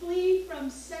says, flee from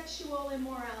sexual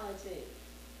immorality.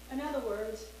 In other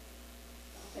words,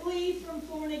 flee from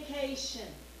fornication.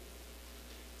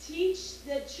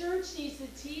 The church needs to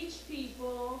teach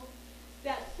people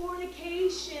that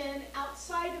fornication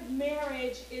outside of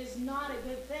marriage is not a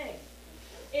good thing.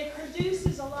 It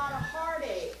produces a lot of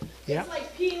heartache. Yep. It's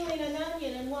like peeling an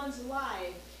onion in one's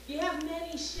life. You have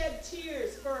many shed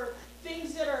tears for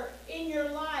things that are in your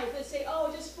life that say,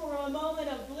 oh, just for a moment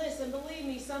of bliss. And believe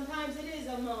me, sometimes it is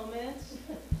a moment.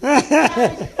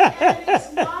 and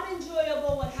it's not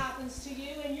enjoyable what happens to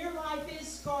you, and your life is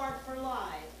scarred for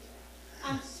life.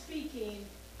 I'm speaking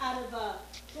out of a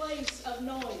place of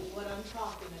knowing what I'm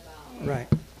talking about. Right.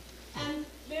 And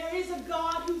there is a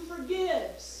God who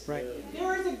forgives. Right.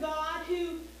 There is a God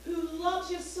who loves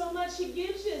you so much he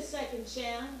gives you a second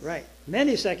chance. Right.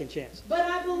 Many second chances. But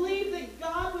I believe that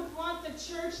God would want the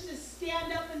church to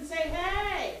stand up and say,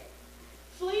 hey,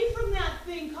 flee from that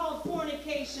thing called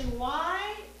fornication.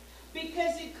 Why?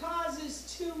 Because it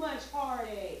causes too much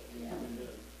heartache. Yeah.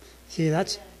 See,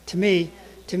 that's, to me,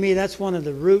 that's one of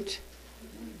the root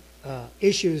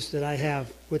issues that I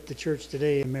have with the church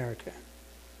today in America.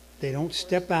 They don't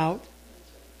step out,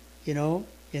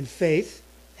 in faith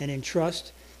and in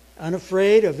trust,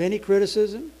 unafraid of any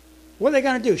criticism. What are they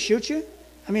going to do? Shoot you?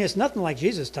 I mean, it's nothing like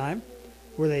Jesus' time,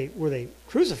 where they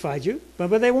crucified you, but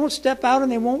they won't step out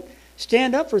and they won't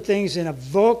stand up for things in a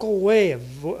vocal way,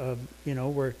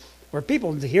 where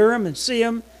people hear them and see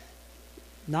them,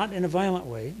 not in a violent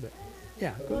way, but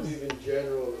yeah. I believe in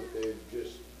general that they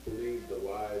just believe the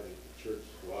lie that the church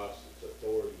has lost its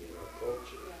authority in our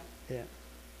culture. Yeah.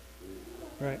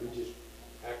 Right. We just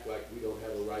act like we don't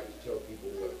have a right to tell people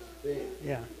what to think,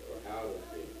 Yeah. or how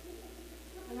to think.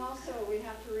 And also, we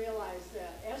have to realize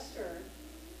that Esther,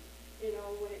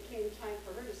 when it came time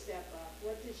for her to step up,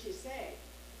 what did she say?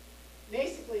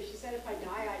 Basically, she said, if I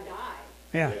die, I die.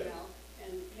 Yeah.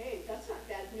 And hey, that's not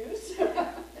bad news.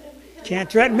 Can't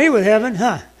threaten me with heaven,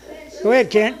 huh? Go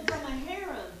ahead, Ken. From a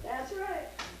harem. That's right.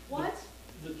 What?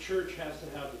 The church has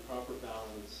to have the proper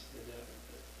balance. And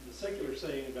the secular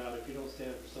saying about if you don't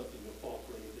stand for something, you'll fall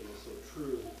for anything is so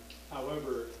true.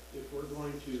 However, if we're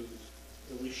going to,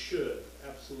 and we should,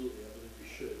 absolutely, I believe we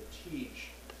should, teach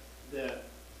that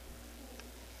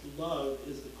love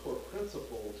is the core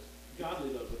principle,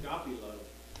 godly love, agape love,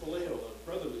 phileo love,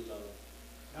 brotherly love.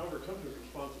 However, it comes with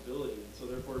responsibility. And so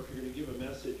therefore, if you're going to give a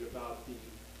message about the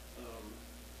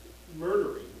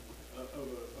murdering of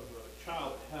a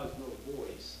child that has no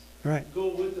voice, Right. go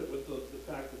with it with the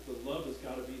fact that the love has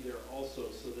got to be there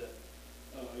also, so that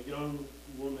a young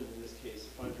woman in this case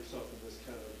finds herself in this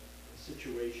kind of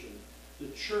situation. The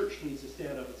church needs to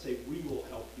stand up and say, we will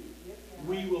help you.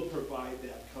 We will provide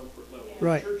that comfort level.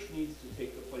 Right. The church needs to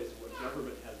take the place of what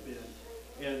government has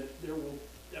been, and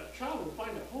that child will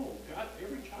find a home. God,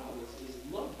 every child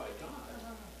is loved by God.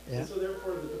 Yeah. And so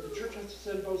therefore, the church has to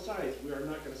stand both sides. We are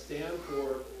not going to stand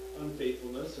for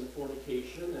unfaithfulness and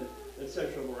fornication and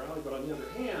sexual immorality, but on the other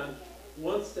hand,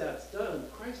 once that's done,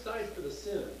 Christ died for the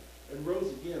sin and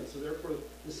rose again. So therefore,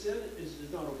 the sin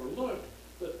is not overlooked,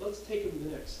 but let's take them to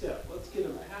the next step. Let's get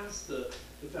them past the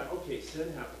fact, okay,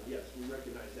 sin happened, yes, we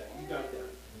recognize that, you got that.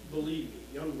 Believe me,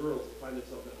 young girls that find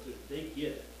themselves in that position, they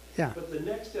get it. Yeah. But the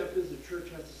next step is the church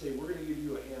has to say, we're gonna give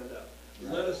you a hand up.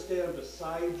 Right. Let us stand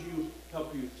beside you,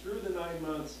 help you through the 9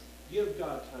 months, give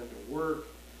God time to work,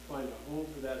 find a home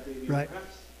for that baby. Right.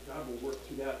 Perhaps God will work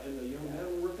through that and the young man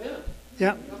will repent.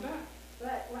 Yeah. And come back.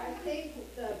 But I think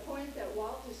the point that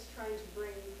Walt is trying to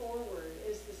bring forward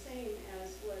is the same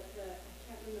as what I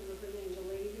can't remember her name,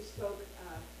 the lady who spoke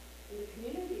in the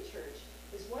community church,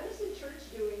 is what is the church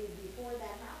doing before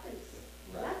that happens?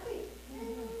 Right.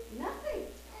 Nothing. Nothing.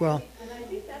 Well, And I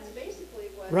think that's basically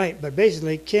what. right, but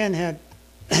basically Ken had,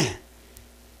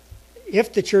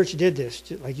 if the church did this,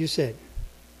 like you said,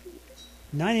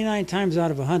 99 times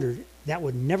out of 100, that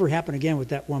would never happen again with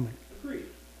that woman. Agreed.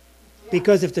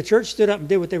 Because if the church stood up and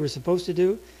did what they were supposed to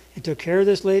do and took care of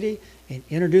this lady and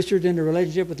introduced her into a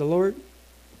relationship with the Lord,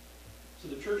 So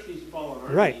the church needs to fall on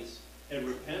our Right. knees and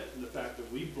repent from the fact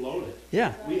that we've blown it.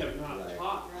 yeah, We have not Right.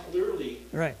 taught clearly.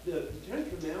 right, The 10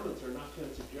 Commandments are not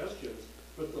 10 suggestions,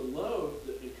 but the love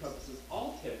that encompasses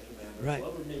all 10 Commandments, Right.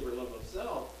 love of neighbor, love of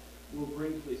self, will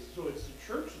bring place. So it's the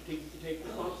church that needs to take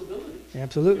responsibility.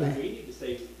 absolutely. And we need to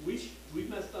say, we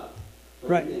messed up. But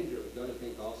Right. Don't you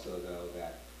think also, though,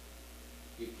 that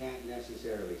you can't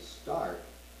necessarily start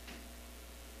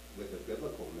with a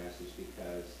biblical message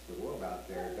because the world out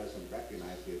there doesn't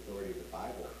recognize the authority of the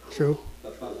Bible. True.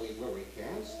 But where we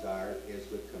can start is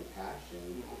with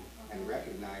compassion and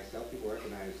help people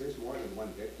recognize there's more than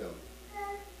one victim.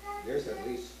 There's at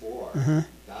least 4. Uh-huh.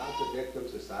 God's a victim,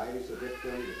 society's a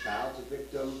victim, the child's a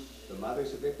victim, the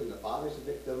mother's a victim, the father's a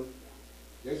victim.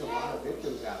 There's a lot of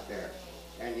victims out there.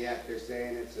 And yet they're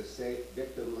saying it's a safe,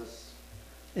 victimless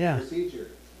Yeah,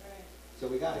 procedure. So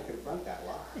we got to confront that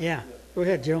lie. yeah. Go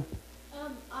ahead, Jill.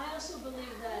 I also believe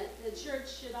that the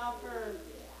church should offer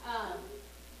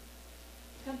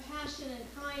compassion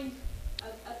and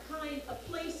a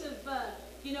place of,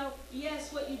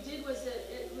 yes, what you did was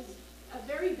it was a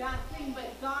very bad thing,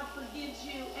 but God forgives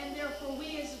you, and therefore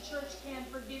we as a church can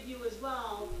forgive you as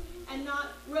well, and not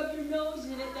rub your nose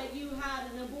in it that you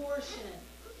had an abortion.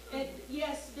 And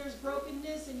yes, there's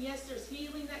brokenness, and yes, there's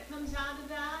healing that comes out of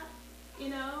that,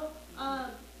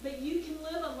 but you can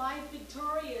live a life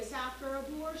victorious after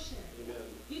abortion. Amen.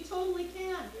 You totally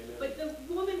can. Amen. But the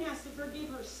woman has to forgive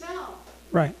herself.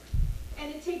 Right.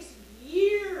 And it takes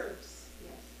years.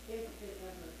 Yes, if it ever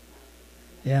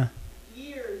happens. Yeah,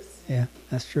 Years. yeah,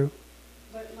 that's true.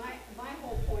 But my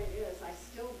whole point is, I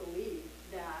still believe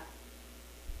that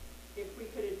if we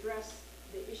could address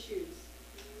the issues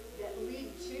that lead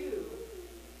to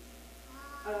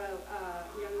a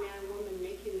young man and woman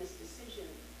making this decision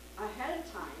ahead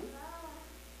of time,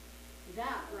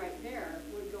 that right there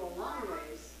would go a long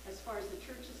ways as far as the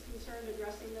church is concerned,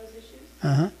 addressing those issues.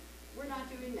 Uh-huh. We're not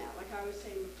doing that, like I was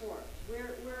saying before.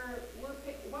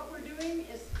 What we're doing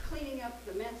is cleaning up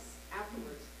the mess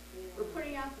afterwards. We're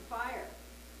putting out the fire.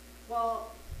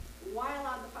 Well, why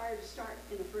allow the fire to start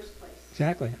in the first place?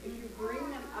 Exactly. If you bring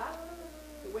them up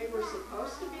the way we're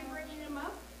supposed to be bringing them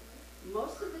up,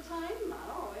 most of the time, not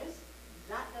always,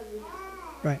 that doesn't happen.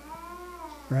 Right.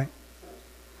 Right.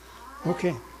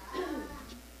 Okay.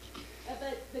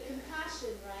 But the compassion,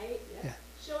 right? Yeah.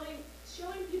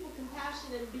 Showing people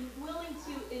compassion and be willing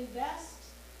to invest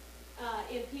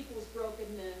in people's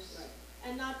brokenness, Right.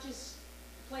 and not just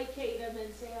placate them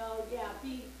and say, oh yeah,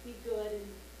 be good and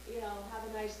have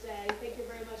a nice day. Thank you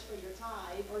very much for your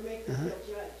time. Or make them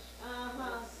feel judged.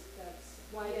 Uh-huh. That's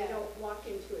why they don't walk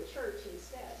into a church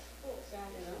instead.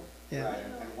 Yeah. Right,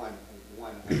 and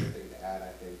one other thing to add,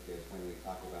 I think, is when we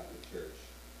talk about the church,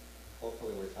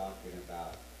 hopefully we're talking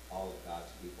about all of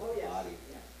God's people, Oh, the yes. body,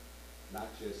 Yeah. not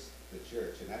just the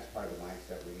church, and that's part of the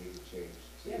mindset we need to change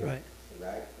too. Yeah. Right.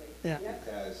 Right? Yeah. Yep.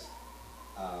 Because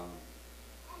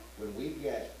when we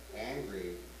get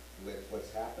angry with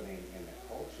what's happening in the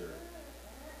culture,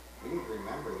 we need to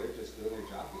remember they're just doing their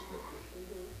job description.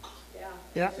 Yeah.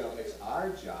 Yeah. So it's our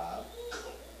job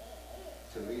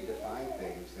to redefine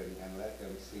things and let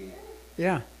them see.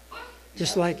 Yeah.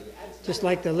 Just like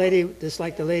the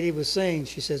lady was saying,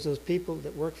 she says those people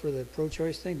that work for the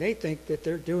pro-choice thing, they think that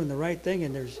they're doing the right thing,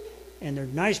 and they're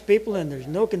nice people, and there's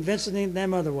no convincing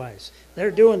them otherwise.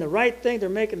 They're doing the right thing. They're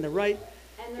making the right,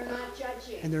 And they're not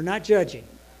judging. and they're not judging.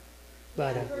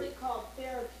 But I've heard it called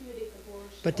therapeutic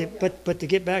abortion. but to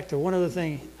get back to one other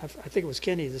thing, I think it was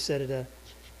Kenny that said it.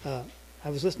 I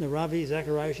was listening to Ravi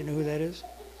Zacharias. You know who that is?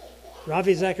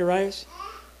 Ravi Zacharias.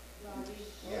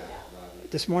 Yeah, Robbie.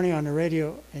 This morning on the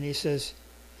radio, and he says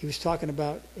he was talking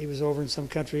about he was over in some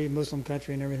country, Muslim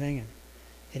country, and everything,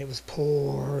 and it was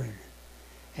poor,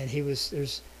 And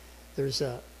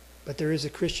but there is a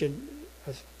Christian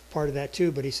part of that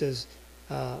too. But he says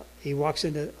he walks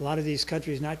into a lot of these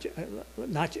countries, not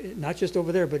just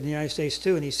over there, but in the United States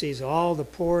too, and he sees all the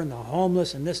poor and the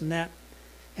homeless and this and that,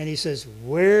 and he says,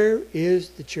 "Where is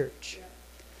the church?"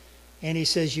 And he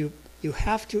says, "You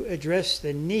have to address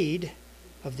the need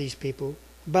of these people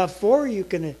before you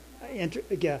can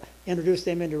introduce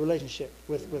them into relationship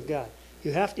with God.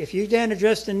 You have to. If you don't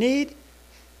address the need,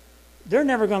 they're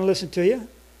never going to listen to you,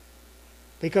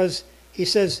 because he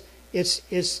says it's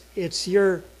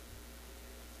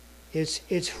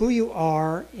who you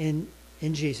are in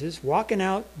Jesus, walking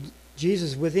out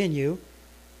Jesus within you,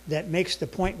 that makes the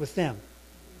point with them,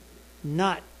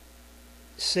 not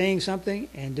saying something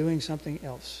and doing something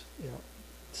else.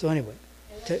 So anyway,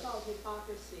 And that's called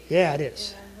hypocrisy. yeah, it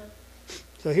is.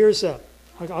 So here's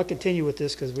I'll continue with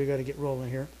this because we got to get rolling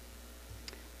here.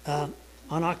 On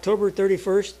October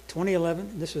 31st,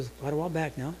 2011, this was quite a while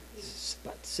back now, it's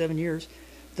about 7 years,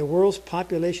 the world's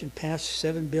population passed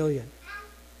 7 billion.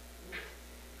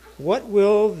 What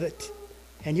will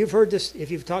and you've heard this, if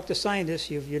you've talked to scientists,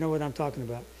 you know what I'm talking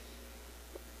about.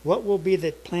 What will be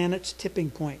the planet's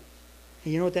tipping point?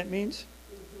 And you know what that means?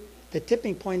 The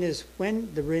tipping point is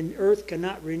when the Earth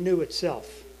cannot renew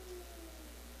itself.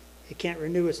 It can't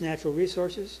renew its natural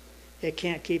resources. It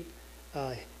can't keep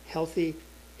healthy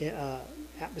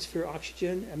atmosphere,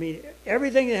 oxygen. I mean,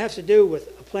 everything that has to do with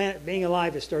a planet being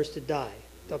alive, it starts to die.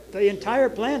 The entire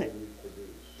planet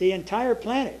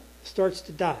starts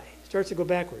to die, starts to go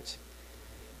backwards.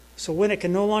 So when it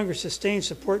can no longer sustain,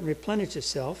 support, and replenish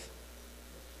itself,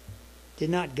 did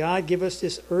not God give us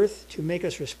this earth to make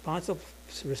us responsible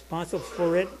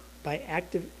for it by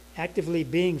actively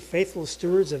being faithful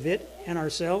stewards of it and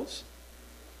ourselves?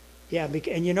 Yeah,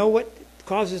 and you know what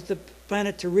causes the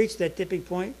planet to reach that tipping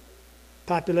point?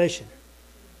 Population.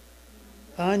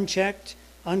 Unchecked,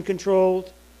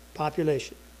 uncontrolled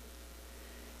population.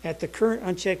 At the current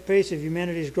unchecked pace of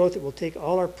humanity's growth, it will take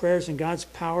all our prayers and God's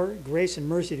power, grace, and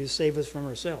mercy to save us from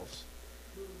ourselves.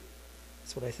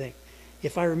 That's what I think.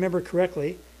 If I remember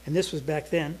correctly, and this was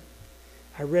back then,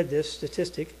 I read this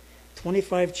statistic,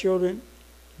 25 children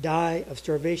die of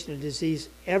starvation and disease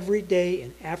every day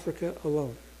in Africa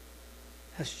alone.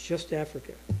 That's just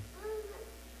Africa.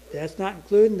 That's not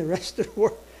including the rest of the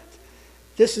world.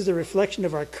 This is a reflection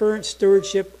of our current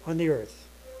stewardship on the earth.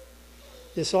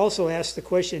 This also asks the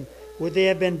question, would they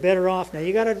have been better off? Now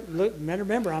you got to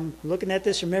remember, I'm looking at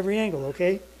this from every angle,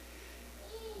 okay?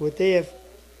 Would they have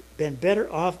been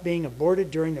better off being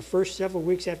aborted during the first several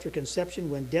weeks after conception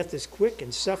when death is quick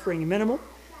and suffering minimal?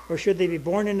 Or should they be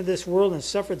born into this world and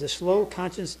suffer the slow,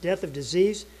 conscious death of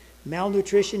disease,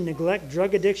 malnutrition, neglect,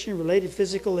 drug addiction, related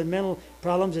physical and mental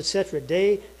problems, etc.,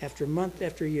 day after month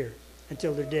after year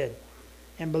until they're dead?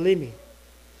 And believe me,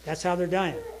 that's how they're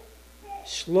dying.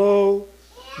 Slow,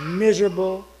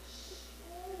 miserable,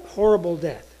 horrible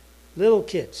death. Little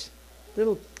kids,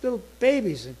 little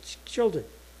babies and children.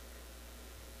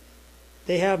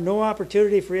 They have no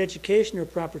opportunity for education or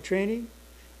proper training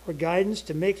or guidance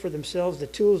to make for themselves the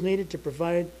tools needed to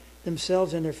provide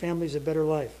themselves and their families a better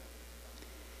life.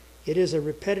 It is a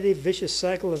repetitive, vicious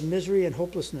cycle of misery and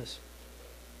hopelessness.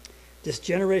 This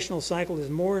generational cycle is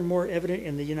more and more evident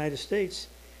in the United States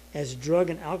as drug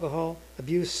and alcohol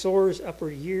abuse soars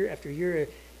upward year after year,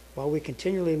 while we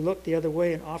continually look the other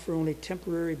way and offer only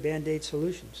temporary Band-Aid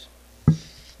solutions.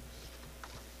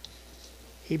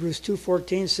 Hebrews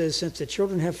 2:14 says, since the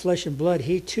children have flesh and blood,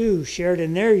 he too shared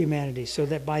in their humanity, so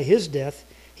that by his death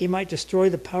he might destroy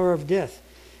the power of death,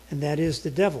 and that is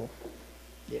the devil.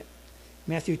 Yeah.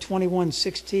 Matthew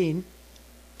 21:16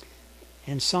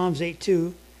 and Psalms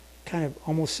 8:2, kind of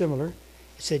almost similar.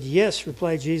 It said, yes,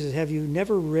 replied Jesus, have you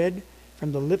never read,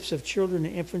 from the lips of children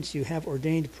and infants you have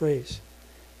ordained praise?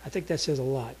 I think that says a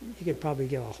lot. You could probably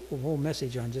get a whole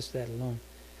message on just that alone.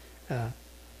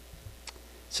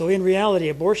 So in reality,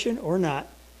 abortion or not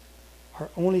are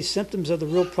only symptoms of the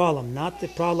real problem, not the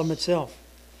problem itself.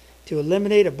 To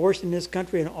eliminate abortion in this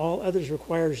country and all others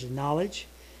requires knowledge,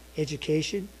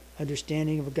 education,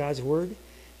 understanding of God's Word,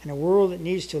 and a world that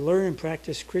needs to learn and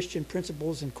practice Christian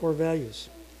principles and core values,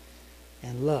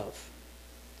 and love.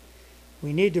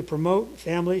 We need to promote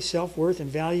family, self-worth, and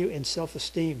value and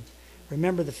self-esteem.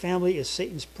 Remember, the family is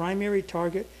Satan's primary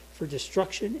target for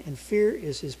destruction, and fear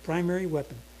is his primary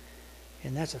weapon.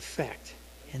 And that's a fact.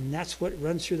 And that's what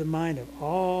runs through the mind of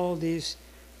all these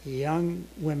young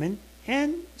women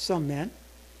and some men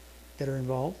that are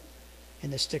involved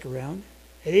and that stick around.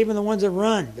 And even the ones that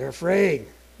run, they're afraid,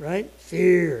 right?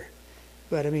 Fear.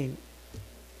 But I mean,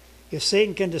 if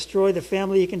Satan can destroy the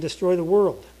family, he can destroy the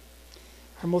world.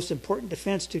 Our most important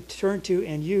defense to turn to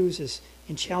and use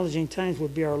in challenging times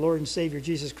would be our Lord and Savior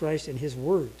Jesus Christ and His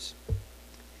words.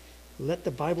 Let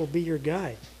the Bible be your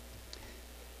guide.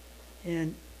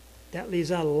 And that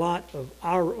leaves out a lot of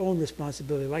our own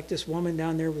responsibility. Like this woman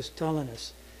down there was telling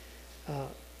us,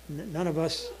 none of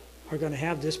us are going to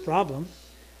have this problem,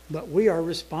 but we are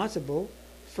responsible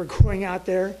for going out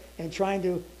there and trying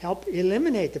to help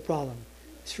eliminate the problem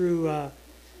through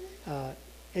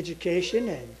education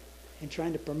and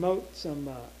trying to promote some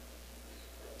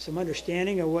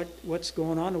understanding of what's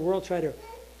going on in the world. Try to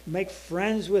make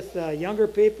friends with younger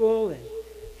people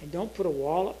and don't put a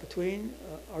wall up between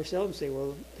ourselves and say,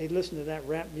 well, they listen to that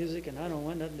rap music and I don't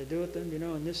want nothing to do with them,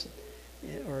 and this,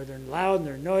 or they're loud and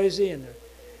they're noisy and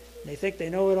they think they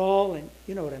know it all, and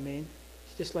you know what I mean.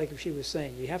 It's just like she was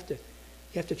saying, you have to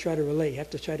try to relate. You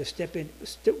have to try to step in,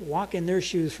 walk in their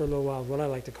shoes for a little while, is what I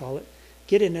like to call it.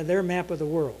 Get into their map of the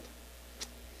world.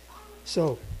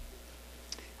 So,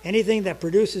 anything that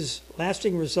produces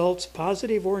lasting results,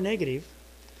 positive or negative,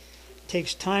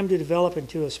 takes time to develop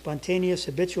into a spontaneous,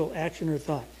 habitual action or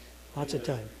thought. Lots of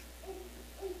time.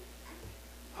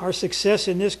 Our success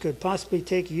in this could possibly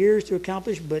take years to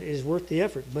accomplish, but is worth the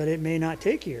effort. But it may not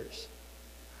take years.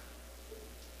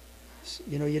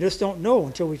 You just don't know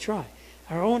until we try.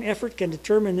 Our own effort can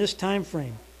determine this time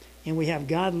frame, and we have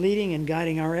God leading and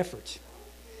guiding our efforts.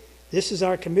 This is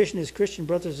our commission as Christian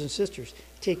brothers and sisters.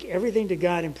 Take everything to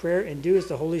God in prayer and do as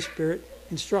the Holy Spirit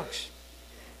instructs.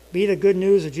 Be the good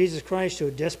news of Jesus Christ to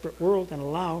a desperate world and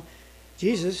allow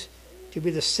Jesus to be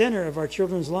the center of our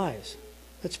children's lives.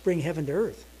 Let's bring heaven to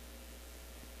earth.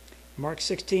 Mark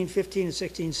 16:15 and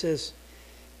 16 says,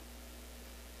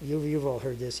 you've all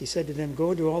heard this. He said to them,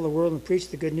 go into all the world and preach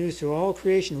the good news to all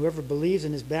creation. Whoever believes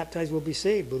and is baptized will be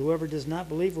saved, but whoever does not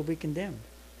believe will be condemned.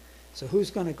 So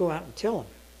who's going to go out and tell them?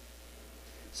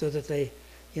 So that they,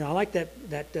 I like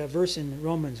that verse in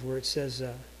Romans where it says,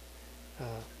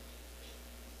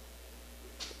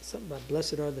 something about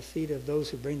blessed are the feet of those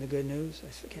who bring the good news.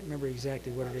 I can't remember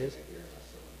exactly what it is.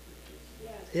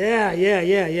 Yeah.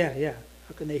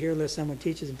 How can they hear unless someone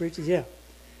teaches and preaches? Yeah.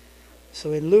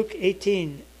 So in Luke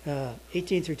 18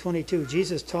 through 22,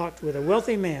 Jesus talked with a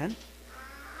wealthy man.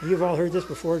 You've all heard this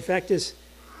before. In fact,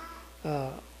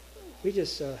 where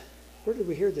did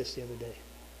we hear this the other day?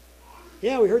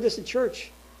 Yeah, we heard this in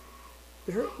church.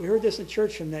 We heard this in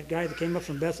church from that guy that came up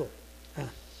from Bethel.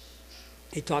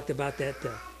 He talked about that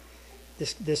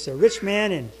this rich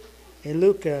man in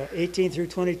Luke 18 through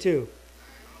 22,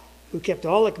 who kept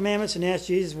all the commandments and asked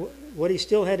Jesus what he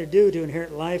still had to do to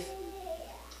inherit life.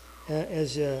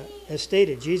 As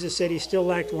stated, Jesus said he still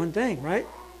lacked one thing, right?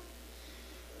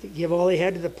 To give all he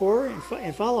had to the poor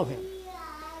and follow him.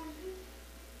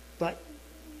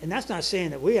 And that's not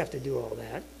saying that we have to do all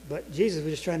that, but Jesus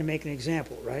was just trying to make an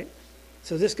example, right?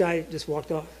 So this guy just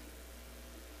walked off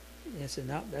and said,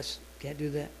 no, can't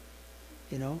do that,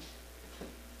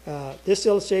 This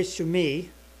illustrates to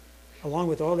me, along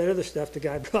with all that other stuff the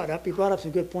guy brought up, he brought up some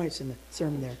good points in the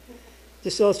sermon there.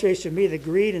 This illustrates to me that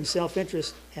greed and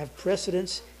self-interest have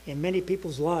precedence in many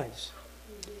people's lives.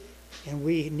 And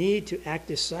we need to act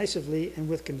decisively and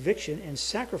with conviction and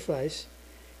sacrifice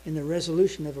in the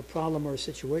resolution of a problem or a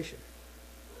situation.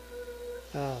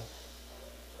 The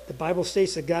Bible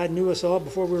states that God knew us all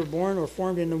before we were born or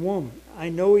formed in the womb. I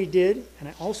know He did, and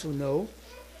I also know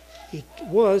He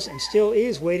was and still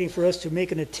is waiting for us to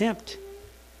make an attempt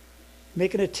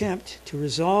to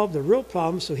resolve the real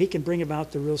problem so He can bring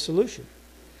about the real solution.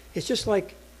 It's just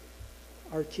like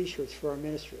our t-shirts for our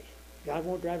ministry. God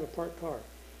won't drive a parked car.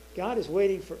 God is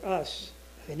waiting for us,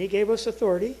 and He gave us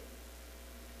authority.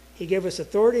 He gave us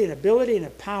authority and ability and a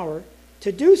power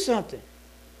to do something.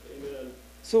 Amen.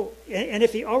 So, and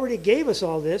if He already gave us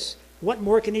all this, what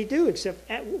more can He do except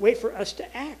wait for us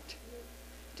to act,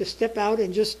 to step out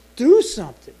and just do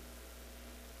something.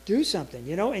 Do something,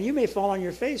 and you may fall on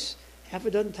your face half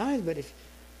a dozen times, but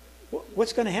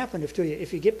what's going to happen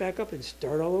if you get back up and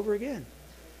start all over again?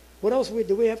 What else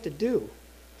do we have to do?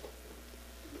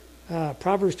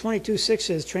 Proverbs 22:6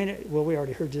 says, we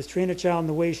already heard this, train a child in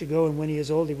the way he should go, and when he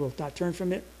is old, he will not turn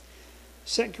from it.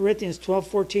 2 Corinthians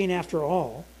 12:14, after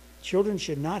all, children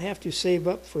should not have to save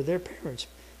up for their parents,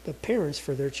 but parents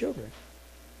for their children.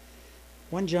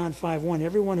 1 John 5:1,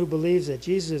 everyone who believes that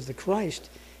Jesus is the Christ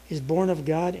is born of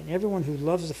God, and everyone who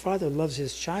loves the Father loves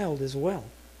his child as well.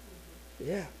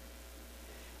 Yeah.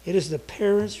 It is the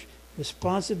parents'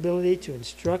 responsibility to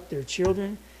instruct their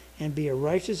children and be a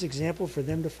righteous example for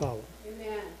them to follow.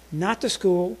 Amen. Not the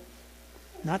school,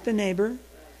 not the neighbor,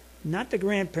 not the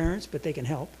grandparents, but they can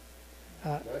help.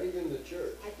 Not even the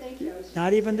church. I think that was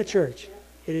Not even the church.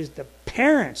 It is the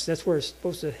parents. That's where it's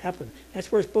supposed to happen.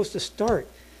 That's where it's supposed to start.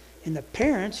 And the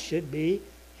parents should be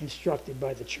instructed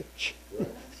by the church. Right.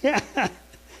 Yeah.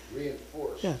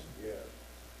 Reinforced, Yeah. yeah.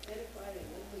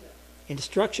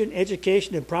 Instruction,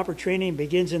 education, and proper training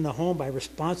begins in the home by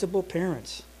responsible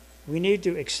parents. We need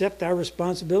to accept our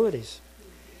responsibilities.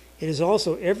 It is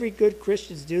also every good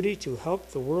Christian's duty to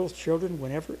help the world's children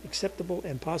whenever acceptable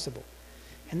and possible.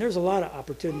 And there's a lot of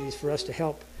opportunities for us to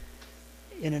help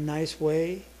in a nice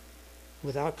way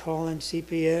without calling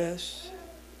CPS.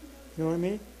 You know what I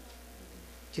mean?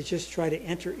 To just try to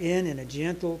enter in a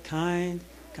gentle, kind,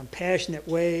 compassionate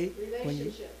way. When you,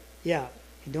 Relationship. yeah,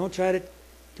 and don't try to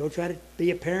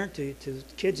be a parent to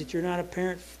kids that you're not a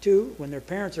parent to when their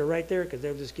parents are right there, because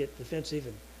they'll just get defensive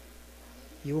and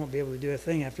you won't be able to do a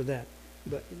thing after that.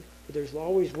 But there's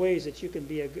always ways that you can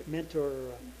be a good mentor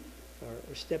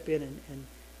or step in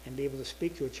and be able to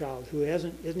speak to a child who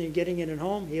isn't getting it at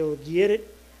home. He'll get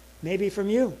it maybe from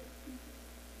you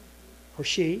or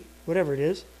she, whatever it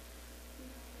is.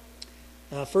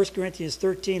 1 Corinthians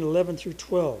 13, 11 through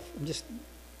 12. I'm just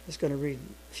going to read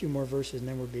a few more verses and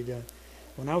then we'll be done.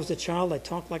 When I was a child, I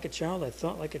talked like a child, I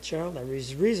thought like a child, I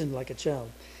reasoned like a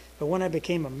child. But when I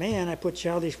became a man, I put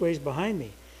childish ways behind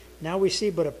me. Now we see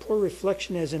but a poor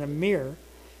reflection as in a mirror.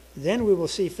 Then we will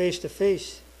see face to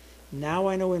face. Now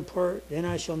I know in part, then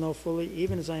I shall know fully,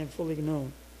 even as I am fully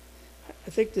known. I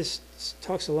think this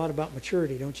talks a lot about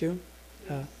maturity, don't you?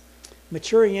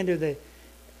 Maturing into the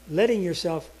letting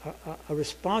yourself a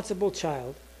responsible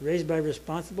child raised by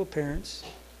responsible parents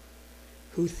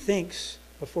who thinks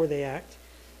before they act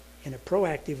in a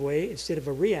proactive way instead of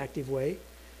a reactive way.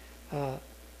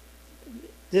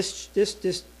 This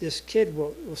kid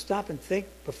will stop and think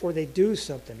before they do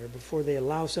something or before they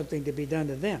allow something to be done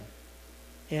to them.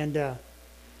 And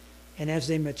as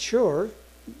they mature,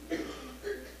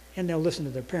 and they'll listen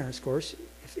to their parents, of course,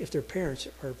 if their parents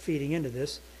are feeding into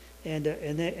this, and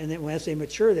then as they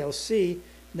mature, they'll see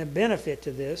the benefit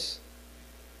to this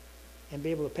and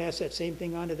be able to pass that same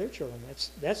thing on to their children.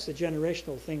 That's the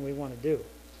generational thing we want to do,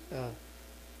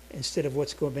 instead of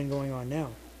what's been going on now.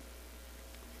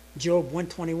 Job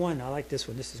 121, I like this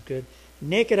one. This is good.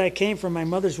 Naked I came from my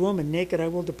mother's womb, and naked I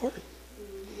will depart.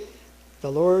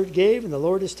 The Lord gave, and the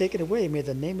Lord has taken away. May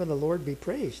the name of the Lord be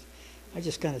praised. I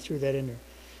just kind of threw that in there.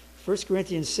 1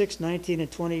 Corinthians 6, 19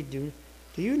 and 20. Do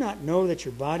you not know that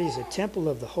your body is a temple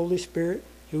of the Holy Spirit,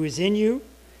 who is in you,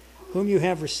 whom you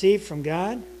have received from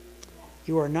God?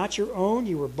 You are not your own.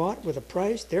 You were bought with a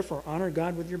price. Therefore, honor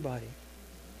God with your body.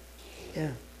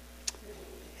 Yeah.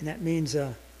 And that means,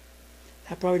 that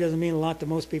probably doesn't mean a lot to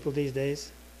most people these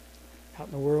days out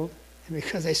in the world. And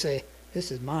because they say,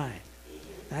 this is mine.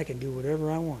 I can do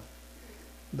whatever I want.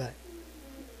 But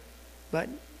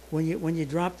when you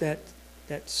drop that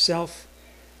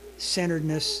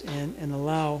self-centeredness and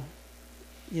allow,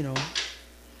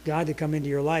 God to come into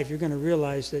your life, you're going to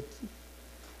realize that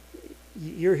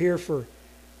you're here for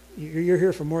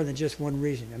more than just one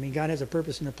reason. I mean, God has a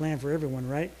purpose and a plan for everyone,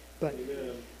 right? But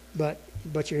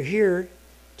you're here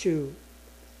to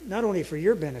not only for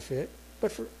your benefit, but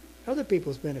for other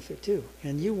people's benefit too.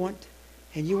 And you want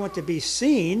to be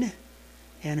seen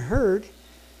and heard.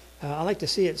 I like to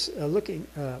see it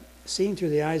seen through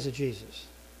the eyes of Jesus,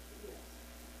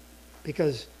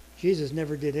 because Jesus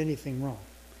never did anything wrong.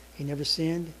 He never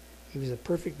sinned. He was the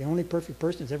only perfect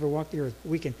person that's ever walked the earth.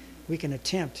 We can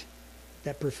attempt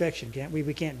that perfection, can't we?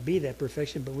 We can't be that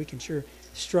perfection, but we can sure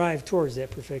strive towards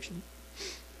that perfection.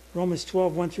 Romans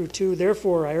 12, 1 through 2.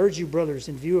 Therefore, I urge you, brothers,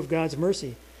 in view of God's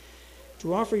mercy,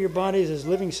 to offer your bodies as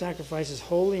living sacrifices,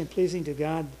 holy and pleasing to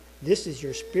God. This is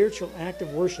your spiritual act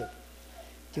of worship.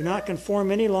 Do not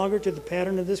conform any longer to the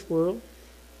pattern of this world,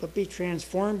 but be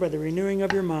transformed by the renewing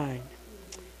of your mind.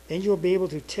 Then you will be able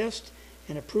to test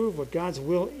and approve what God's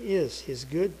will is, his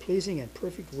good, pleasing, and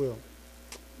perfect will.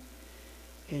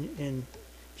 And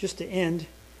just to end,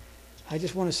 I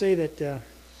just want to say that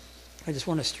I just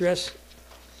want to stress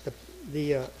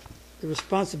the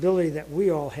responsibility that we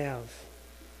all have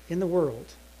in the world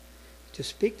to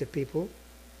speak to people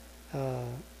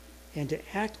and to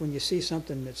act when you see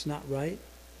something that's not right,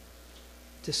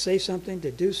 to say something,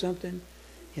 to do something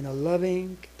in a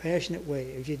loving, compassionate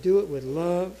way. If you do it with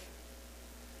love,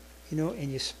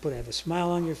 and you have a smile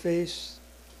on your face,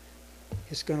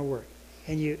 it's going to work.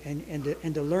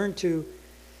 And to learn to,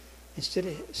 instead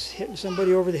of hitting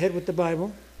somebody over the head with the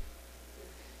Bible,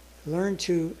 learn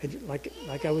to,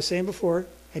 like I was saying before,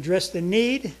 address the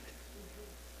need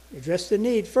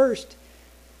first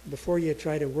before you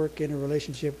try to work in a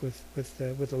relationship with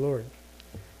the Lord,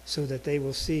 so that they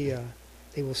will see a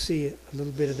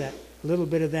little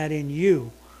bit of that in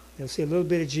you They'll see a little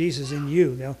bit of Jesus in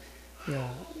you. They'll,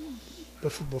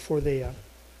 before they,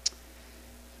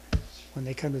 when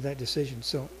they come to that decision.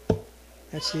 So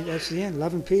that's the end.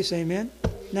 Love and peace. Amen.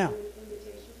 Now,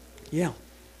 yeah.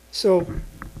 So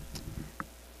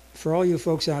for all you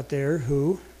folks out there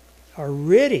who are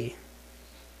ready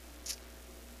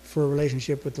for a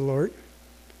relationship with the Lord,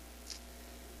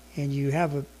 and you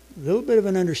have a little bit of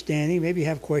an understanding, maybe you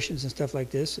have questions and stuff like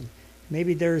this, and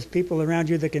maybe there's people around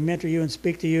you that can mentor you and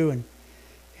speak to you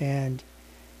and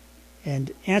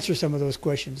answer some of those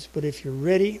questions. But if you're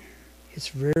ready, it's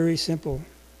very simple.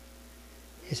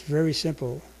 It's very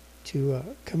simple to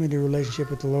come into a relationship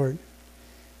with the Lord.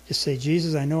 Just say,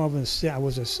 Jesus, I know I'm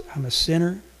a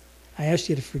sinner. I ask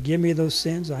you to forgive me of those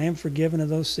sins. I am forgiven of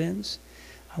those sins.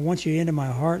 I want you into my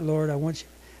heart, Lord. I want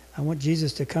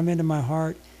Jesus to come into my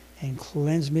heart and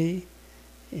cleanse me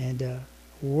and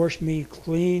wash me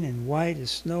clean and white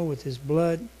as snow with his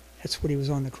blood. That's what he was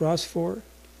on the cross for.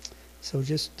 So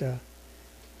just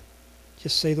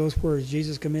say those words.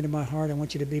 Jesus, come into my heart. I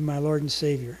want you to be my Lord and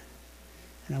Savior.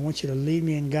 And I want you to lead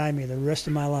me and guide me the rest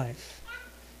of my life.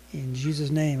 In Jesus'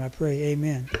 name I pray,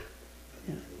 amen.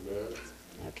 Yeah.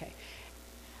 Okay.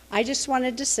 I just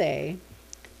wanted to say,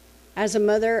 as a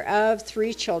mother of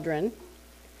 3 children,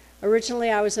 originally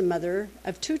I was a mother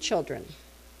of 2 children.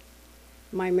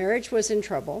 My marriage was in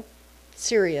trouble,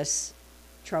 serious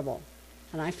trouble,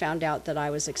 and I found out that I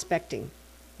was expecting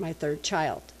my 3rd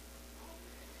child.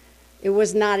 It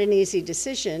was not an easy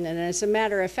decision, and as a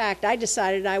matter of fact, I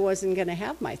decided I wasn't going to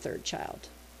have my 3rd child.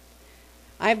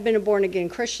 I've been a born-again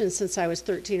Christian since I was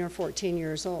 13 or 14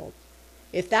 years old.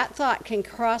 If that thought can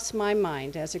cross my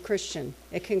mind as a Christian,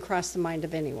 it can cross the mind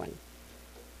of anyone.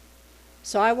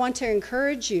 So I want to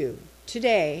encourage you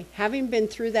today, having been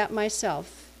through that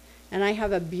myself, and I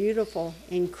have a beautiful,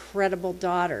 incredible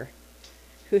daughter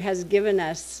who has given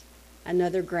us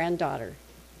another granddaughter.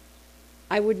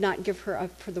 I would not give her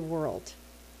up for the world,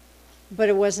 but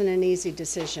it wasn't an easy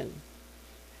decision.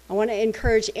 I want to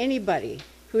encourage anybody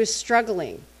who is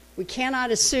struggling. We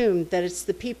cannot assume that it's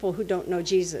the people who don't know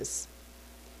Jesus.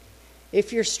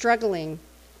 If you're struggling,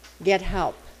 get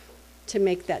help to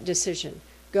make that decision.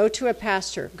 Go to a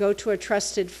pastor, go to a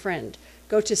trusted friend,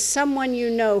 go to someone you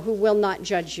know who will not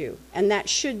judge you, and that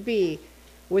should be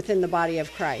within the body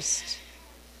of Christ.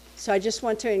 So I just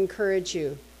want to encourage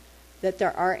you that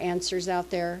there are answers out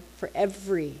there for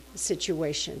every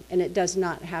situation, and it does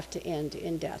not have to end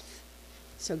in death.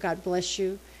 So God bless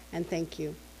you, and thank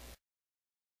you.